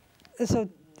ঘুমাই। So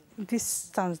this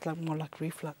sounds like more like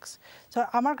reflux. So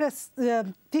Amarga,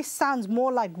 this sounds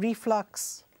more like reflux.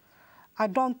 I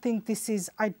don't think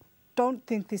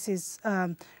this is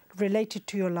related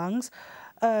to your lungs.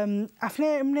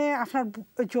 আপনার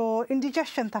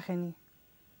indigestion থাকেনি?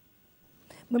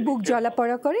 বুক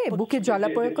জ্বালাপড়া করে, বুকে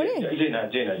জ্বালাপড়া করে? জি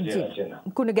না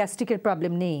কোনো গ্যাস্ট্রিকের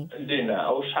প্রবলেম নেই? জি না,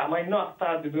 ও সামান্য একটা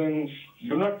দিন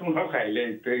ডোনাট টুনা খাইলে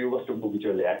এই অবস্থা বুক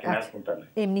জ্বলে আর না শুনতা না।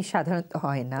 এমনি সাধারণত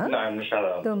হয় না? না এমনি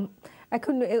সাধারণত। তো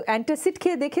এখন অ্যান্টাসিড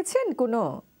খেয়ে দেখেছেন কোনো?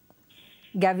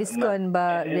 গ্যাভিসকন বা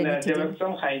রেনিটিডিন?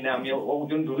 গ্যাভিসকন খাই না আমি,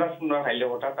 ওজন ডোনাট টুনা খাইলে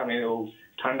হঠাৎ আমি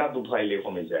ঠান্ডা দুধ খাইলে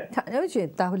কমে যায়।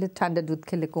 তাহলে ঠান্ডা দুধ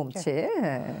খেলে কমছে।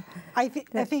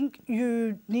 I think you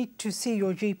need to see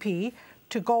your GP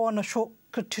to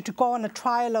go on a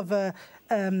trial of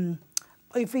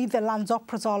of either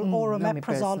lansoprazole or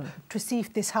omeprazole to see if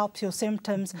this helps your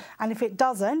symptoms, and if it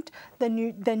doesn't,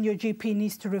 then your GP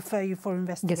needs to refer you for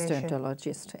investigation.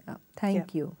 Gastroenterologist. Thank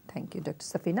you, Dr.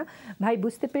 Safina. ভাই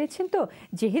বুঝতে পেরেছেন তো,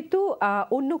 যেহেতু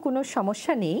অন্য কোনো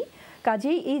সমস্যা নেই,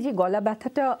 কাজেই এই যে গলা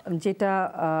ব্যথাটা যেটা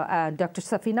ডক্টর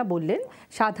সাফিনা বললেন,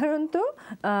 সাধারণত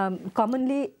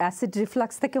কমনলি অ্যাসিড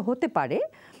রিফ্লাক্স থেকে হতে পারে।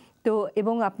 তো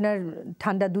এবং আপনার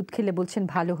ঠান্ডা দুধ খেলে বলছেন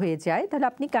ভালো হয়ে যায়, তাহলে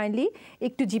আপনি কাইন্ডলি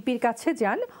একটু জিপির কাছে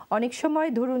যান। অনেক সময়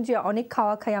ধরুন যে অনেক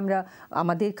খাওয়া খাই আমরা,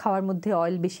 আমাদের খাওয়ার মধ্যে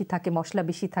অয়েল বেশি থাকে, মশলা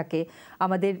বেশি থাকে,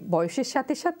 আমাদের বয়সের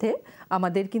সাথে সাথে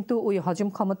আমাদের কিন্তু ওই হজম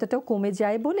ক্ষমতাটাও কমে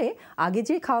যায় বলে আগে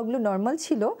যে খাওয়াগুলো নর্মাল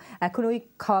ছিল এখন ওই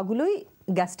খাওয়াগুলোই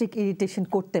গ্যাস্ট্রিক ইরিটেশন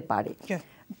করতে পারে।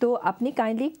 তো আপনি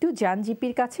কাইন্ডলি একটু যান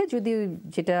জিপির কাছে, যদি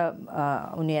যেটা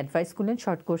উনি অ্যাডভাইস করলেন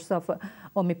শর্ট কোর্স অফ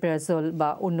ওমিপ্রাজল বা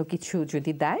অন্য কিছু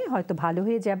যদি দেয় হয়তো ভালো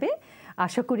হয়ে যাবে।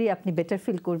 আশা করি আপনি বেটার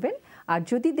ফিল করবেন। আর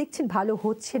যদি দেখছেন ভালো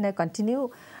হচ্ছে না, কন্টিনিউ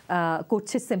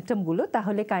করছে সিমটমগুলো,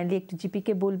 তাহলে কাইন্ডলি একটু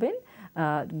জিপিকে বলবেন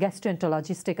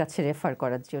গ্যাস্ট্রোএন্টারোলজিস্টের কাছে রেফার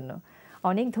করার জন্য।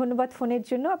 অনেক ধন্যবাদ ফোনের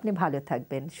জন্য, আপনি ভালো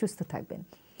থাকবেন, সুস্থ থাকবেন।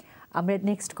 আমরা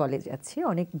নেক্সট কলে যাচ্ছি।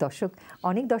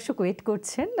 অনেক দর্শক ওয়েট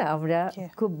করছেন। আমরা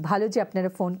খুব ভালো যে আপনারা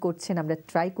ফোন করছেন, আমরা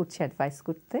ট্রাই করছি অ্যাডভাইস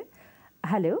করতে।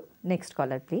 Hello, next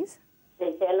collar please.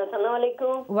 Hello, আসসালামু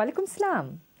আলাইকুম। ওয়ালাইকুম আসসালাম।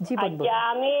 জি বলুন।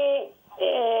 আমি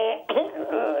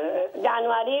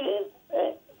জানুয়ারির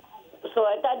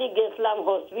 6 তারিখ গেছিলাম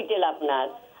হসপিটাল, আপনার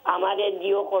আমাদের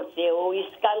জিও করছে, ও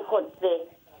স্ক্যান করছে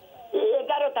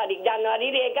 11 তারিখ,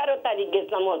 জানুয়ারির 11 তারিখ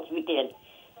গেছিলাম হসপিটাল।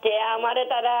 তে আমারে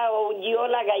তারা ও জিও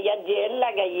লাগাইয়া জেল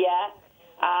লাগাইয়া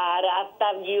আর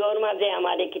রাস্তার জিওর মাঝে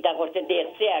আমারে কিটা করতে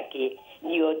দেখছে আর কি,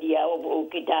 জিও দিয়া ও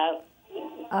কিটা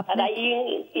তারা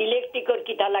ইলেকট্রিকের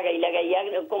কিটা লাগাইয়া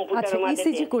কম্পিউটারের মাঝে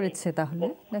ইসিজি করেছে। তাহলে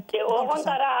ওখন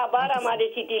তারা আবার আমারে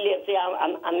চিঠি লেছে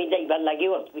আমি যাইবার লাগি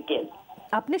হসপিটাল।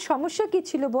 আপনার সমস্যা কি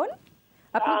ছিল বোন?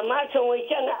 আমার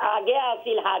সমস্যা আগে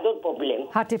আছিল হার্টের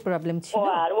প্রবলেম ছিল,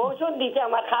 আর ঔষধ দিতে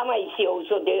আমার খামাইছি,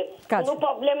 ঔষধে কোনো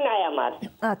প্রবলেম নাই আমার।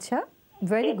 আচ্ছা,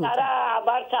 ভেরি গুড। তারা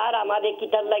আবার স্যার আমাদের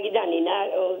কিতাব লাগি জানি না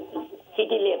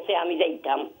চিঠি লেছে আমি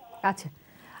যাইতাম। আচ্ছা,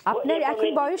 আপনার এখন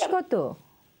বয়স কত?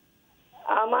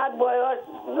 আমার বয়স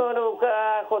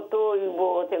কত হইব,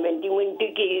 70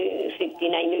 কি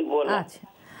 69 হইব। আচ্ছা,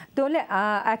 তাহলে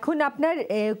এখন আপনার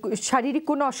শারীরিক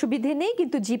কোনো অসুবিধে নেই,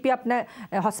 কিন্তু জিপি আপনার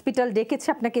হসপিটাল ডেকেছে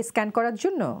আপনাকে স্ক্যান করার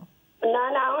জন্য? না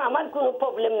না, আমার কোনো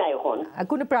প্রবলেম নাই এখন।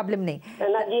 কোনো প্রবলেম নেই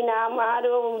না জি না, আমার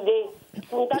যে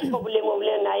কোনটা প্রবলেম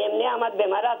নাই, এমনি আমার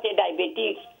বেমার আছে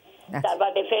ডায়াবেটিস,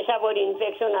 তারপরে পেশাবের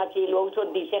ইনফেকশন আছে, ঔষধ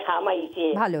দিছে খামাইছে,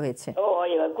 ভালো হয়েছে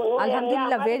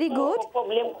আলহামদুলিল্লাহ, ভেরি গুড।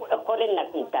 প্রবলেম করেন না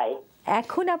কোনটাই।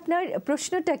 এখন আপনার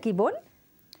প্রশ্নটা কি বোন?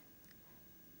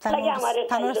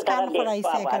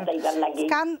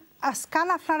 স্ক্যান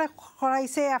আপনারা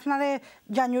করাইছে আপনারা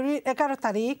জানুয়ারি 11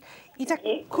 তারিখ, এটা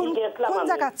কোন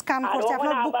জায়গা স্ক্যান করছে?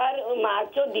 আপনার আবার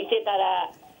মার্চও দিছে তারা,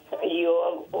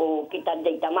 ও কিতাব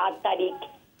দেখতাম 8 তারিখ।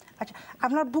 আচ্ছা,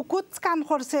 আপনার বুকুত স্ক্যান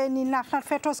করছে না আপনার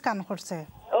পেটও স্ক্যান করছে?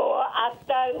 ও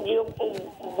আজটা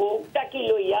বুকটা কি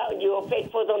লইয়া পেট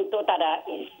পর্যন্ত তারা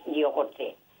করছে,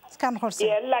 স্ক্যান করছে,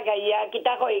 জেল লাগাইয়া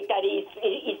কিতা কয়েকটারি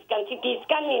স্ক্যান, সিটি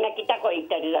স্ক্যান নি না কিতা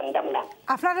কয়েকটারি জানতাম না।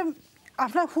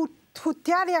 আপনার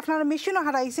হুতিয়ারি আপনার মেশিনও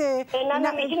হারাইছে? না না,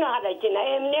 মেশিনও হারাইছে না,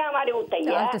 এমনি আমারে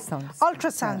উঠাইয়া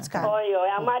আল্ট্রাসাউন্ড স্ক্যান। ওই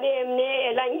আমারে এমনি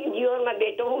এলাই জিওর মধ্যে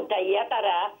তো উঠাইয়া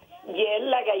তারা জেল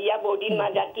লাগাইয়া বডির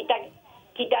মাঝে কিতা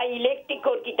কিটা ইলেকট্রিক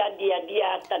ওর কিটা দিয়া দিয়া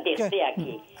তা দেখতে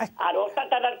আকি আর ওটা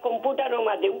তারা কম্পিউটারের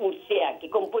মধ্যে উঠছে আকি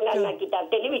কম্পিউটার না কিটা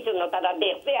টেলিভিশন তারা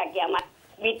দেখতে আকি আমার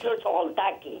ভিতর সকলটা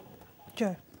আকি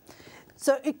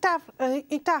So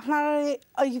এটা আপনার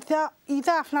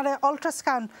এটা আপনার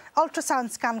ultrasound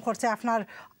স্ক্যান করছে আপনার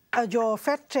जो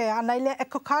ফেটে আর নাইলে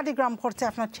ইকোকার্ডিওগ্রাম করছে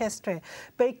আপনার চেস্টে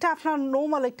বা এটা আপনার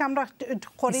নরমাল এটা আমরা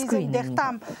করি যে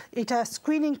দেখতাম এটা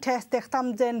স্ক্রিনিং টেস্ট দেখতাম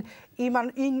যে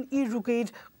ই রোগীর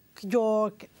যে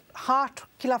হার্ট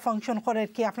কিলা ফাংশন করে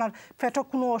কি আপনার পেটে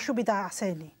কোনো অসুবিধা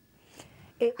আসেনি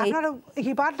আপনার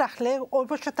হিবার রাখলে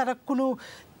অবশ্যই তারা কোনো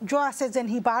জো আছে যে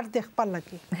হিবার দেখবার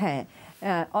লাগে হ্যাঁ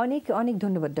অনেক অনেক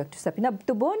ধন্যবাদ ডক্টর সাফিনা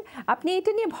তো বোন আপনি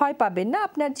এটা নিয়ে ভয় পাবেন না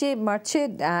আপনার যে মার্চে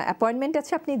অ্যাপয়েন্টমেন্ট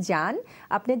আছে আপনি যান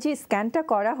আপনার যে স্ক্যানটা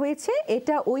করা হয়েছে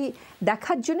এটা ওই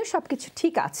দেখার জন্য সব কিছু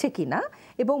ঠিক আছে কি না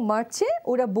এবং মার্চে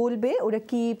ওরা বলবে ওরা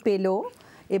কি পেলো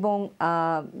এবং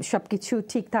সব কিছু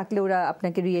ঠিক থাকলে ওরা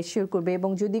আপনাকে রিঅ্যাসিওর করবে এবং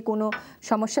যদি কোনো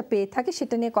সমস্যা পেয়ে থাকে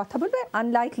সেটা নিয়ে কথা বলবে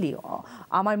আনলাইকলি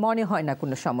আমার মনে হয় না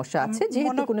কোনো সমস্যা আছে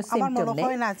যেহেতু কোনো সিম্পটম নেই আমার মনে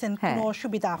হয় না যে কোনো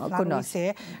অসুবিধা আপনার হইছে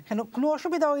কোনো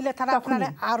অসুবিধা হইলে তারা আপনারে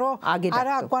আরো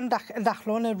আগন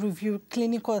ডাকলো না রিভিউ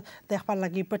ক্লিনিক দেখবার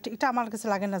লাগি বাট এটা আমার কাছে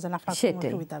লাগে না যে আপনার কোনো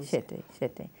অসুবিধা হইছে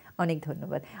সেটাই অনেক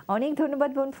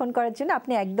ধন্যবাদ বোন ফোন করার জন্য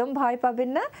আপনি একদম ভয় পাবেন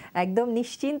না একদম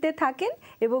নিশ্চিন্তে থাকেন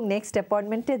এবং নেক্সট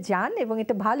অ্যাপয়েন্টমেন্টে যান এবং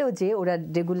এটা ভালো যে ওরা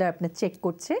রেগুলার আপনার চেক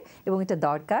করছে এবং এটা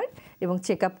দরকার এবং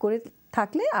চেক আপ করে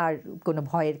থাকলে আর কোনো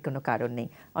ভয়ের কোনো কারণ নেই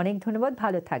অনেক ধন্যবাদ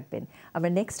ভালো থাকবেন আমরা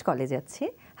নেক্সট কলে যাচ্ছি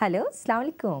হ্যালো আসসালামু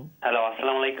আলাইকুম হ্যালো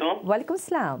আসসালামু আলাইকুম ওয়ালাইকুম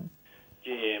আসসালাম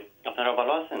জি আপনারা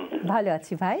ভালো আছেন ভালো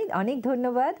আছি ভাই অনেক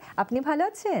ধন্যবাদ আপনি ভালো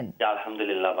আছেন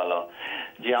আলহামদুলিল্লাহ ভালো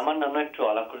জি আমার নাম একটু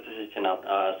আলাপ করতে চাইছেন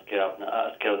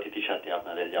আজকের অতিথির সাথে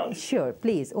আপনাদের যাও শিওর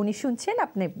প্লিজ উনি শুনছেন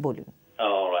আপনি বলুন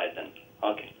alright then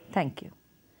okay thank you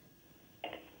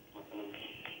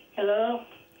hello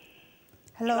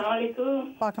আসসালামু আলাইকুম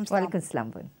ওয়ালাইকুম আসসালাম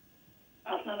বোন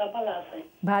আপনারা ভালো আছেন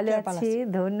ভালো আছি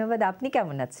ধন্যবাদ আপনি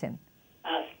কেমন আছেন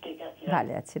ঠিক আছে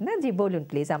ভালো আছেন না জি বলুন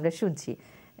প্লিজ আমরা শুনছি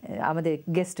আমাদের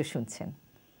গেস্টও শুনছেন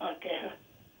ওকে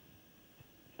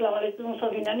আসসালামু আলাইকুম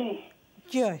সবিনানি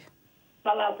জয়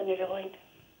ভালো আছেন রে ভাই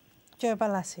জয়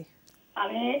ভালো আছি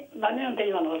আমি বানিয়ে দেই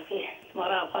মনে হচ্ছে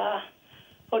তোমার আপা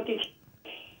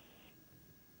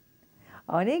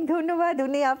অনেক ধন্যবাদ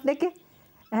উনি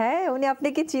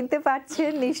আপনাকে চিনতে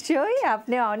পারছেন নিশ্চয়ই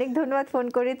আপনি অনেক ধন্যবাদ ফোন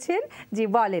করেছেন জি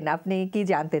বলেন আপনি কি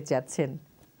জানতে চাচ্ছেন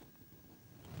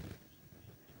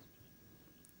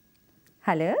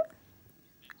হ্যালো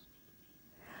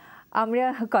আমরা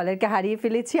কলারকে হারিয়ে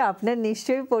ফেলেছি আপনার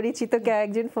নিশ্চয়ই পরিচিত কে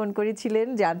একজন ফোন করেছিলেন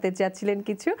জানতে চাচ্ছিলেন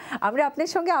কিছু আমরা আপনার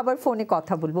সঙ্গে আবার ফোনে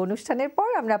কথা বলবো অনুষ্ঠানের পর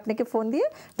আমরা আপনাকে ফোন দিয়ে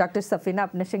ডক্টর সাফিনা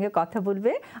আপনার সঙ্গে কথা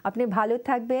বলবে আপনি ভালো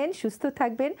থাকবেন সুস্থ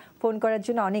থাকবেন ফোন করার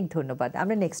জন্য অনেক ধন্যবাদ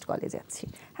আমরা নেক্সট কলে যাচ্ছি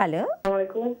হ্যালো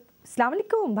আসসালামু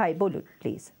আলাইকুম ভাই বলুন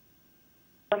প্লিজ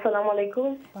আসসালামু আলাইকুম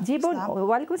জি বোন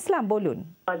ওয়ালাইকুম আসসালাম বলুন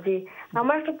জি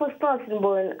আমার একটা প্রশ্ন আছে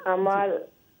বোন আমার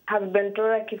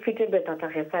হাজবেন্ডরা কি পিঠে ব্যথা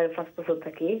থাকে 4-5 বছর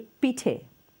থাকি পিঠে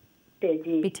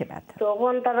ব্যথা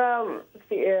তখন তারা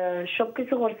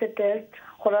সবকিছু করছে টেস্ট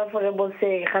করার পরে বলছে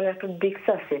এখানে একটা ডিস্ক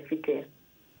আছে পিঠে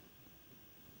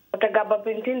ওটা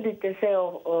গাবাপেন্টিন দিতেছে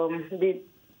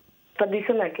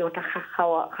দিছে নাকি ওটা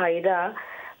খাইরা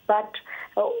বাট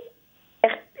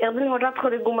একদিন হঠাৎ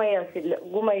করে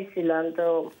ঘুমাইছিলাম তো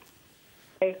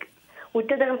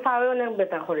উঠতে দেখেন পায়ে অনেক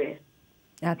ব্যথা করে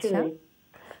আচ্ছা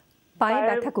পায়ে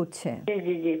ব্যথা করছে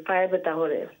জি পায়ে ব্যথা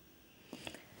করে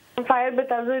পায়ের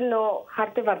ব্যথার জন্য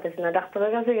হাঁটতে পারতেছে না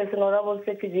ডাক্তারের কাছে গেছেন ওরা বলছে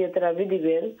ফিজিওথেরাপি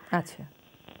দিবেন আচ্ছা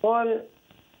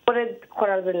পরে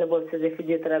করার জন্য বলছে যে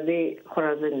ফিজিওথেরাপি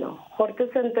করার জন্য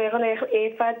করতেছেন তো এখন এই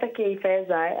পায়েটা কি এই পায়ে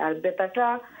যায় আর ব্যথাটা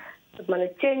মানে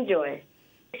চেঞ্জ হয়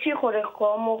বেশি করে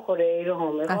কমও করে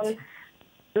এরকম এখন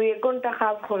 2-1 ঘন্টা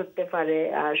কাজ করতে পারে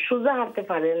আর সোজা হাঁটতে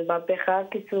পারেন বা বেকা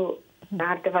কিছু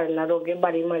হাঁটতে পারেন না রোগে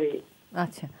বাড়ি মারি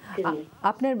আচ্ছা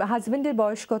আপনার হাজবেন্ডের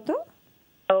বয়স কত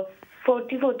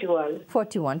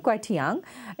 41 কোয়াইট ইয়াং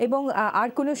এবং আর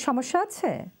কোনো সমস্যা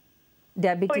আছে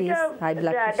diabetes high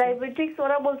blood pressure diabetes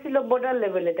ওরা বলছিল বর্ডার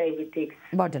লেভেলে ডায়াবেটিস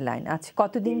বর্ডার লাইন আছে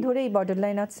কতদিন ধরে এই বর্ডার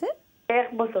লাইন আছে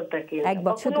 1 বছর থেকে 1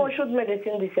 বছর কোনো ওষুধ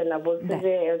মেডিসিন দিছে না বলছে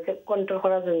যে কন্ট্রোল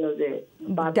করার জন্য যে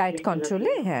ডায়েট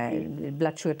কন্ট্রোলে হ্যাঁ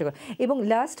ব্লাড সুগার এবং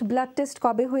লাস্ট ব্লাড টেস্ট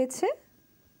কবে হয়েছে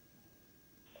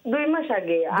 2 মাস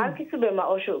আগে আর কিছু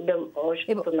ওষুধ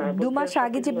না 2 মাস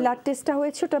আগে যে ব্লাড টেস্টটা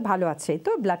হয়েছে ওটা ভালো আছে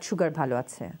তো ব্লাড সুগার ভালো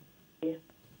আছে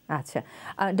আচ্ছা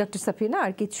ডক্টর সাফিনা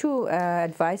আর কিছু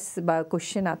অ্যাডভাইস বা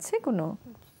কোশ্চেন আছে কোনো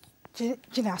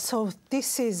So this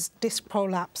is disc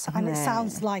prolapse and it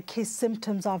sounds like his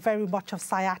symptoms are very much of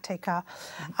sciatica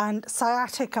and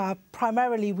sciatica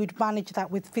primarily we'd manage that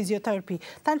with physiotherapy.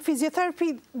 Then physiotherapy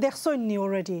they're so new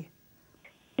already.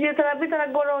 Physiotherapy তারা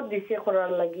গড়ও দিছে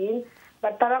করার লাগি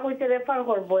but তারা কইছে refer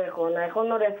করবো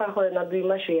এখনো refer করে না 2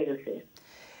 মাস হয়ে গেছে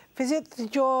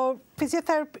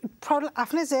फिजियोथेरेपी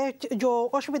आपने जो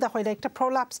असुविधा হয় একটা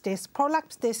প্রলাপস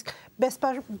টেস্ট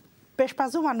বেশ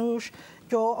পাজু মানুষ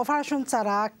যে অপারেশন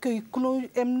ছাড়া কোনো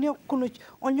এমনি কোনো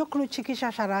অন্য কোনো চিকিৎসা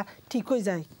ছাড়া ঠিক হয়ে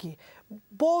যায় কি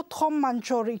বহুত কম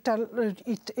মানুষের এটা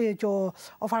যে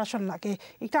অপারেশন লাগে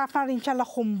এটা আপনার ইনশাল্লাহ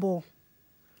কমবো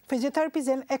ফিজিওথেরাপি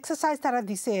যে এক্সারসাইজ তারা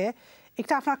দিছে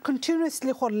এটা আপনার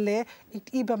কন্টিনিউয়াসলি করলে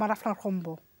এই বেমার আপনার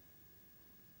কমবো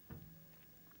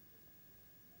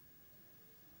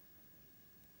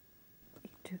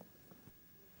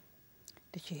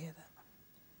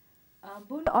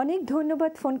অনেক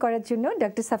ধন্যবাদ ফোন করার জন্য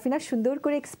ডক্টর সাফিনা সুন্দর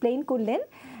করে এক্সপ্লেইন করলেন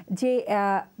যে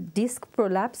ডিস্ক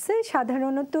প্রোল্যাপসে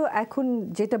সাধারণত এখন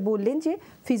যেটা বললেন যে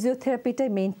ফিজিওথেরাপিটাই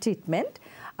মেইন ট্রিটমেন্ট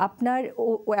আপনার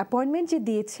অ্যাপয়েন্টমেন্ট যে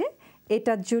দিয়েছে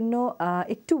এটার জন্য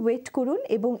একটু ওয়েট করুন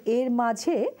এবং এর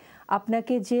মাঝে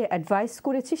আপনাকে যে অ্যাডভাইস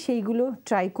করেছে সেইগুলো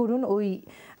ট্রাই করুন ওই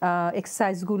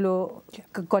এক্সারসাইজগুলো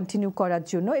কন্টিনিউ করার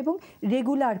জন্য এবং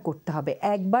রেগুলার করতে হবে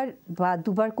একবার বা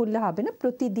দুবার করলে হবে না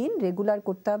প্রতিদিন রেগুলার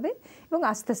করতে হবে এবং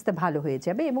আস্তে আস্তে ভালো হয়ে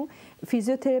যাবে এবং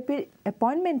ফিজিওথেরাপির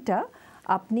অ্যাপয়েন্টমেন্টটা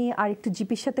আপনি আর একটু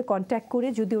জিপির সাথে কন্ট্যাক্ট করে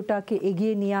যদি ওটাকে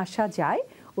এগিয়ে নিয়ে আসা যায়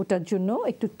ওটার জন্য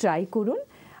একটু ট্রাই করুন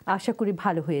আশা করি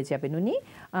ভালো হয়ে যাবেন উনি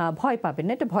ভয় পাবেন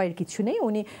না এটা ভয়ের কিছু নেই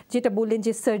উনি যেটা বললেন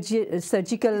যে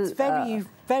surgical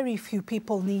very few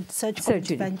people need surgical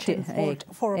intervention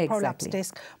for a prolapse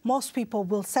disc. Most people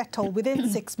will settle within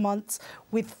 6 months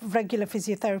with regular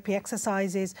physiotherapy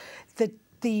exercises.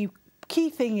 The key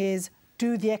thing is do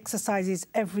the exercises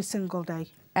every single day.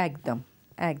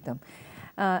 একদম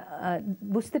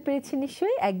বুঝতে পেরেছি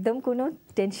নিশ্চয়ই একদম কোনো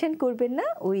tension করবেন না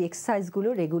ওই এক্সারসাইজগুলো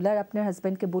regular আপনার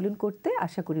হাজব্যান্ডকে বলুন করতে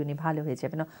আশা করি উনি ভালো হয়ে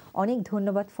যাবেন অনেক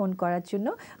ধন্যবাদ ফোন করার জন্য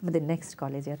আমাদের নেক্সট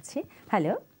কলে যাচ্ছি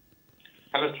হ্যালো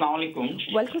আসসালামু আলাইকুম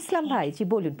ওয়ালাইকুম আসসালাম ভাই জি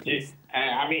বলুন প্লিজ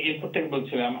আমি এরপর থেকে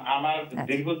বলছিলাম আমার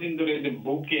দীর্ঘদিন ধরে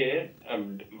বুকে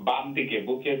বাম দিকে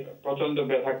বুকে প্রচন্ড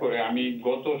ব্যথা করে আমি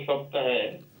গত সপ্তাহে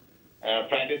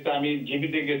ফ্রাইডেতে আমি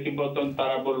জিবিতে গেছি বলতাম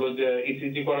তারা বললো যে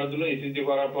ইসিজি করার জন্য ইসিজি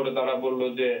করার পরে তারা বললো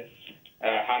যে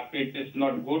হার্টবিট ইজ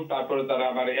নট গুড তারপরে তারা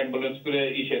আমার অ্যাম্বুলেন্স করে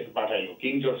পাঠাইলো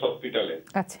কিং জর্জ হসপিটালে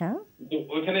আচ্ছা তো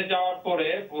ওইখানে যাওয়ার পরে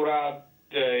ওরা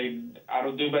আরো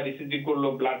 2 বার ইসিজি করলো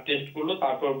ব্লাড টেস্ট করলো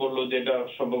তারপর বললো যে এটা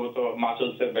সম্ভবত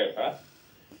মাসলসের ব্যথা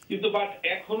কিন্তু বাট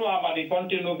এখনো আমার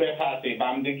কন্টিনিউ ব্যথা আছে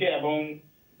বাম দিকে এবং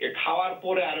খাওয়ার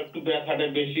পরে আর একটু ব্যথাটা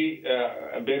বেশি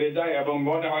বেড়ে যায় এবং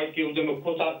মনে হয় কেউ যেন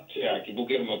খোঁচাচ্ছে আর কি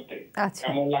বুকের মধ্যে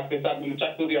এমন লাগতেছে আপনি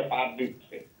চাকু দিয়ে পাত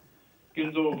দিচ্ছে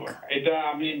কিন্তু এটা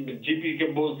আমি জিপি কে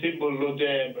বললো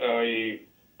যে ওই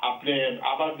আপনি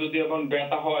আবার যদি এমন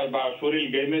ব্যথা হয় বা শরীর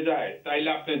ঘেমে যায় তাইলে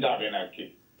আপনি যাবেন আর কি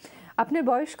আপনার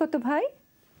বয়স কত ভাই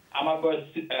আমার বয়স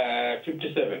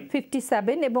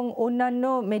 57 এবং অন্যান্য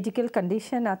মেডিকেল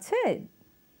কন্ডিশন আছে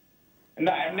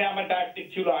না এমনি আমার ডায়াবেটিক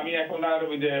ছিল আমি এখন আর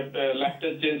ওই যে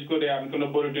লাইফস্টাইল চেঞ্জ করে আমি কোনো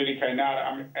বড়ি খাই না আর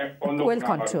আমি ওয়েল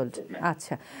কন্ট্রোলড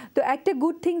আচ্ছা তো একটা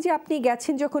গুড থিং যে আপনি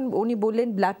গেছেন যখন উনি বললেন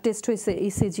ব্লাড টেস্ট হয়েছে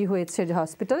ইসিজি হয়েছে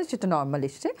হসপিটালে সেটা নরমাল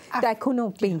এসছে তো এখনো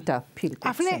পেইনটা ফিল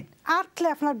করছেন আপনি আটলে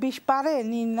আপনার বিষ পারে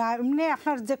না এমনি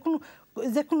আপনার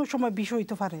যে কোনো সময় বিষ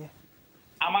হইতে পারে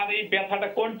আমার এই ব্যথাটা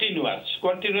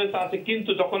কন্টিনিউয়াস আছে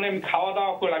কিন্তু যখন আমি খাওয়া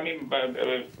দাওয়া করে আমি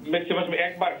ম্যাক্সিমাম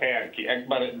একবার খাই আর কি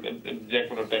একবার যে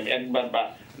কোনো টাইম একবার বা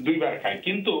 2 বার খাই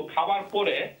কিন্তু খাওয়ার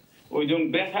পরে ওই জন্য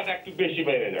ব্যথাটা একটু বেশি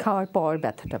বেড়ে যায় খাওয়ার পর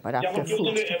ব্যথাটা বাড়ে আফটার ফুড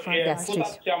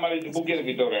গ্যাস্ট্রিক আমার এই বুকের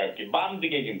ভিতরে আর কি বাম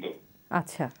দিকে কিন্তু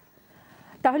আচ্ছা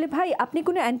তাহলে ভাই আপনি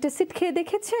কোনো অ্যান্টাসিড খেয়ে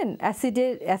দেখেছেন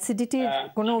অ্যাসিডিটির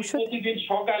কোনো ওষুধ প্রতিদিন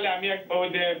সকালে আমি ওই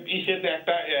যে ইসেতে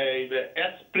একটা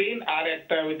অ্যাসপ্রিন আর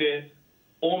একটা ওই যে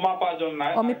ওমাপাজন না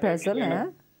ওমিপ্রাজল হ্যাঁ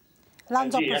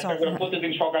লানজাপ্রাজল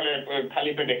প্রতিদিন সকালে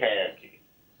খালি পেটে খাই আর কি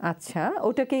আচ্ছা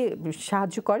ওটাকে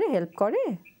সাহায্য করে হেল্প করে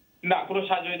না কোনো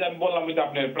সাহায্য আমি বললাম যে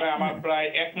আপনার আমার প্রায়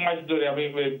 1 মাস ধরে আমি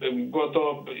গত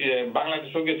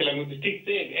বাংলাদেশে গেছিলাম ঠিক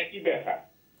একই ব্যথা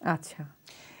আচ্ছা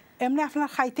এমনি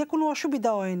আপনার খাইতে কোনো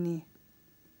অসুবিধা হয়নি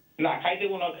না খাইতে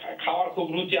কোনো খাওয়ার খুব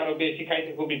রুচি আরো বেশি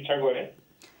খাইতে খুব ইচ্ছা করে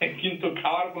কিন্তু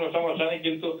খাওয়ার কোনো সমস্যা নেই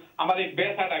কিন্তু আমার এই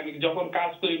ব্যথাটা আমি যখন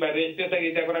কাজ করি বা রেস্টে থাকি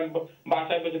তখন আমি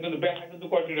বাসায় বসে কিন্তু ব্যথা কিন্তু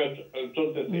কন্টিনিউ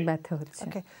চলতেছে ব্যথা হচ্ছে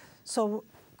ওকে সো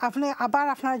আপনি আবার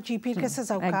আপনার জিপির কাছে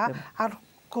যাওকা আর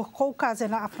কৌ কাজে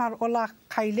না আপনার ওলা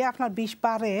খাইলে আপনার বিষ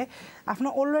বাড়ে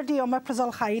আপনার অলরেডি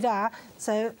ওমেপ্রাজল খাইরা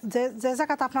যে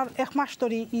জায়গাতে আপনার 1 মাস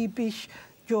ধরে ই বিষ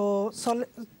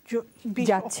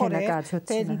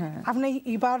আপনি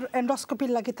এবার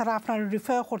এন্ডোস্কোপির লাগে তারা আপনার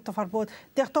রিফার করতে পারবো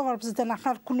দেখতে পারবো যে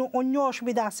আপনার কোনো অন্য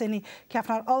অসুবিধা আসেনি কি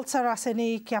আপনার আলসার আসেনি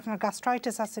কি আপনার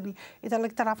গ্যাস্ট্রাইটিস আসেনি এটা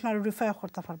লাগে তারা আপনার রিফার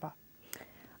করতে পারবা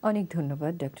অনেক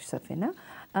ধন্যবাদ ডক্টর সাফিনা।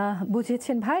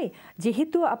 বুঝেছেন ভাই,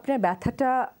 যেহেতু আপনার ব্যথাটা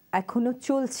এখনো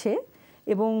চলছে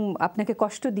এবং আপনাকে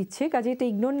কষ্ট দিচ্ছে, কাজে এটা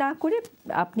ইগনোর না করে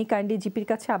আপনি কাইন্ডলি জিপির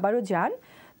কাছে আবারও যান।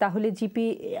 তাহলে জিপি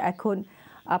এখন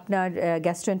আপনার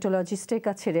গ্যাস্ট্রোএন্টারোলজিস্টের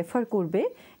কাছে রেফার করবে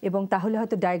এবং তাহলে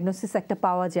হয়তো ডায়াগনোসিস একটা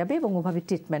পাওয়া যাবে এবং ওভাবে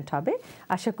ট্রিটমেন্ট হবে।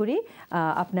 আশা করি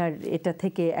আপনার এটা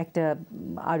থেকে একটা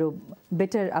আরও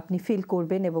বেটার আপনি ফিল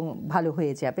করবেন এবং ভালো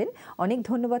হয়ে যাবেন। অনেক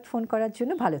ধন্যবাদ ফোন করার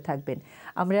জন্য, ভালো থাকবেন।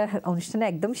 আমরা অনুষ্ঠানে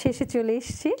একদম শেষে চলে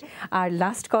এসেছি, আর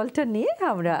লাস্ট কলটা নিয়ে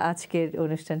আমরা আজকের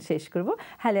অনুষ্ঠান শেষ করব।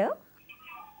 হ্যালো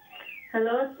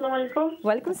হ্যালো, আসসালামু আলাইকুম।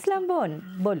 ওয়ালাইকুম আসসালাম বোন,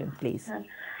 বলুন প্লিজ।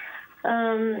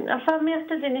 আমি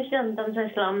একটা জিনিস জানতাম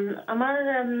চাইছিলাম। আমার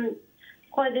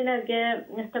কয়দিন আগে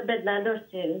একটা বেদনা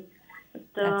ধরছে,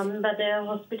 তো আমি বাদে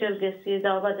হসপিটাল গেছি।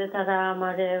 যাওয়া বাদে তারা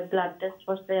আমার ব্লাড টেস্ট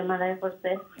করছে, এমআরআই করছে।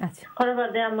 করার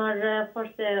বাদে আমার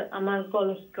করছে আমার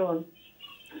গলস্টোন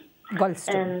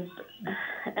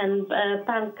এন্ড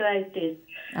প্যানক্রাইটিস।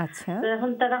 আচ্ছা,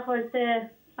 এখন তারা হয়েছে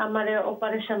আমার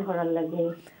অপারেশন করার লাগে।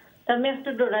 আমি একটু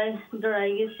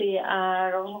ডরাই গেছি, আর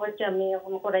হচ্ছে আমি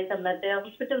এখন করাইতাম না।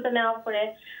 হসপিটালটা নেওয়ার পরে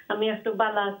আমি একটু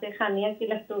বালা আছে, খানি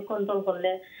একটু কন্ট্রোল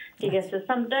করলে ঠিক আছে।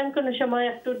 সামটাইম কোন সময়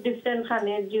একটু ডিফারেন্ট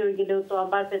খানি দিয়ে গেলেও তো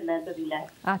আবার বেদনা ধরে যায়।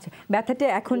 আচ্ছা, ব্যথাটা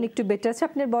এখন একটু বেটার আছে।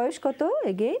 আপনার বয়স কত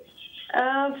এগেইন?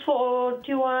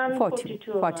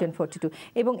 41-42।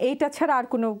 এবং এইটা ছাড়া আর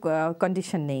কোনো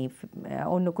কন্ডিশন নেই,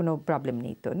 অন্য কোনো প্রবলেম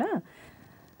নেই তো না?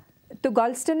 তো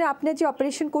গলস্টোনে আপনি যে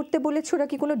অপারেশন করতে বলেছে, ওরা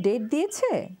কি কোনো ডেট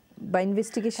দিয়েছে বা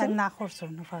ইনভেস্টিগেশন? না করছে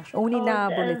উনি না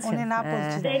বলেছেন।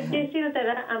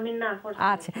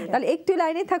 আচ্ছা, তাহলে একটু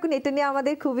লাইনে থাকুন, এটা নিয়ে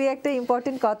আমাদের খুবই একটা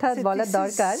ইম্পর্টেন্ট কথা বলার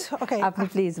দরকার। আপনি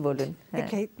প্লিজ বলুন।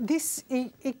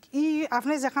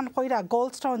 আপনি যখন কইরা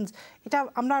গোল্ডস্টোনস, এটা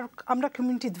আমরা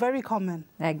কমিউনিটিতে ভেরি কমন।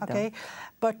 ওকে,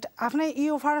 বাট আপনি এই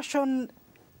অপারেশন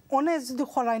অনেক যদি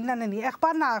করাইন না নেনি,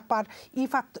 একবার না একবার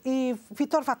ই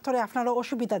ভিতর পাথরে আপনার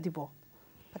অসুবিধা দিব।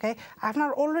 ওকে, আপনার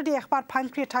অলরেডি একবার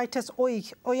প্যানক্রিয়াটাইটিস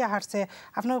ওই হারছে।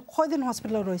 আপনার কয়দিন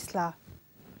হসপিটালে রইছিলা?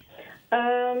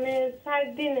 আমি 4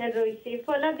 দিন রইছি।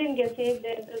 পয়লা দিন গেছি,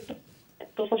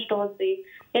 একটু কষ্ট হচ্ছে।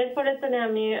 এরপরে তো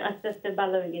আমি আস্তে আস্তে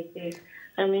ভালো হয়ে গেছি।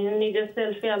 আমি নিজের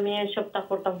সেলফি আমি সপ্তাহ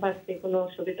করতাম পারছি, কোনো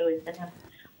অসুবিধা হয়েছে না।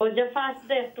 ওই যে ফার্স্ট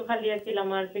ডে একটু খালি আছিল,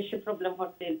 আমার বেশি প্রবলেম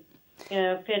হচ্ছে,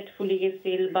 পেট ফুলি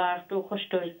গেছিল বা একটু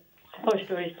কষ্ট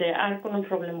হয়েছে, আর কোনো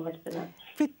প্রবলেম হচ্ছে না।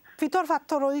 ভিতর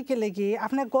পাথর ওই গেলে কি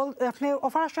আপনি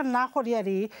অপারেশন না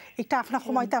করিয়ারি এটা আপনার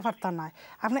সময়টা পারতা না।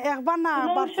 আপনি একবার না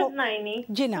একবার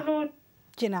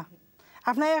জি না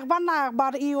আপনি একবার না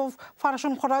একবার ই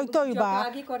অপারেশন করাইতে হইবা,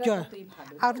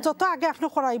 আর যত আগে আপনি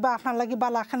করাইবা আপনার লাগি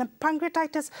বালা। এখানে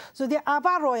প্যানক্রিয়াটাইটিস যদি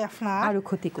আবার হয় আপনার আরো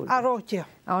ক্ষতি করবে। আরো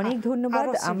অনেক ধন্যবাদ,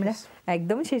 আমরা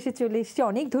একদম শেষে চলে এসেছি।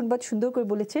 অনেক ধন্যবাদ, সুন্দর করে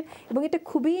বলেছেন এবং এটা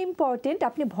খুবই ইম্পর্টেন্ট।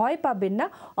 আপনি ভয় পাবেন না,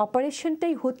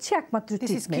 অপারেশনটাই হচ্ছে একমাত্র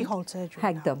ট্রিটমেন্ট।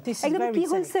 একদম একদম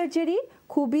কিহোল সার্জারি,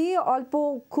 খুবই অল্প,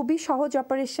 খুবই সহজ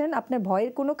অপারেশন। আপনার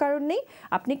ভয়ের কোনো কারণ নেই।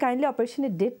 আপনি কাইন্ডলি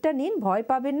অপারেশনের ডেটটা নিন, ভয়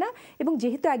পাবেন না। এবং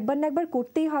যেহেতু একবার না একবার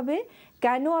করতেই হবে,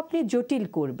 কেন আপনি জটিল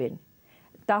করবেন?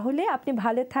 তাহলে আপনি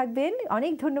ভালো থাকবেন।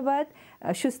 অনেক ধন্যবাদ,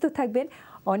 সুস্থ থাকবেন।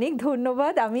 অনেক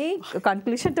ধন্যবাদ। আমি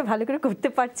কনক্লুশনটা ভালো করে করতে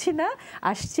পারছি না।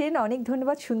 আসছেন, অনেক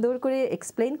ধন্যবাদ, সুন্দর করে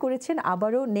এক্সপ্লেইন করেছেন।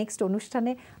 আবারও নেক্সট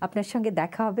অনুষ্ঠানে আপনার সঙ্গে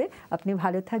দেখা হবে। আপনি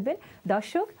ভালো থাকবেন।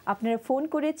 দর্শক, আপনারা ফোন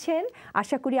করেছেন,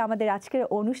 আশা করি আমাদের আজকের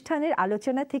অনুষ্ঠানের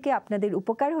আলোচনা থেকে আপনাদের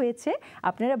উপকার হয়েছে।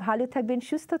 আপনারা ভালো থাকবেন,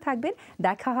 সুস্থ থাকবেন।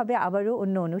 দেখা হবে আবারও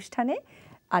অন্য অনুষ্ঠানে।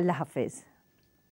 আল্লাহ হাফেজ।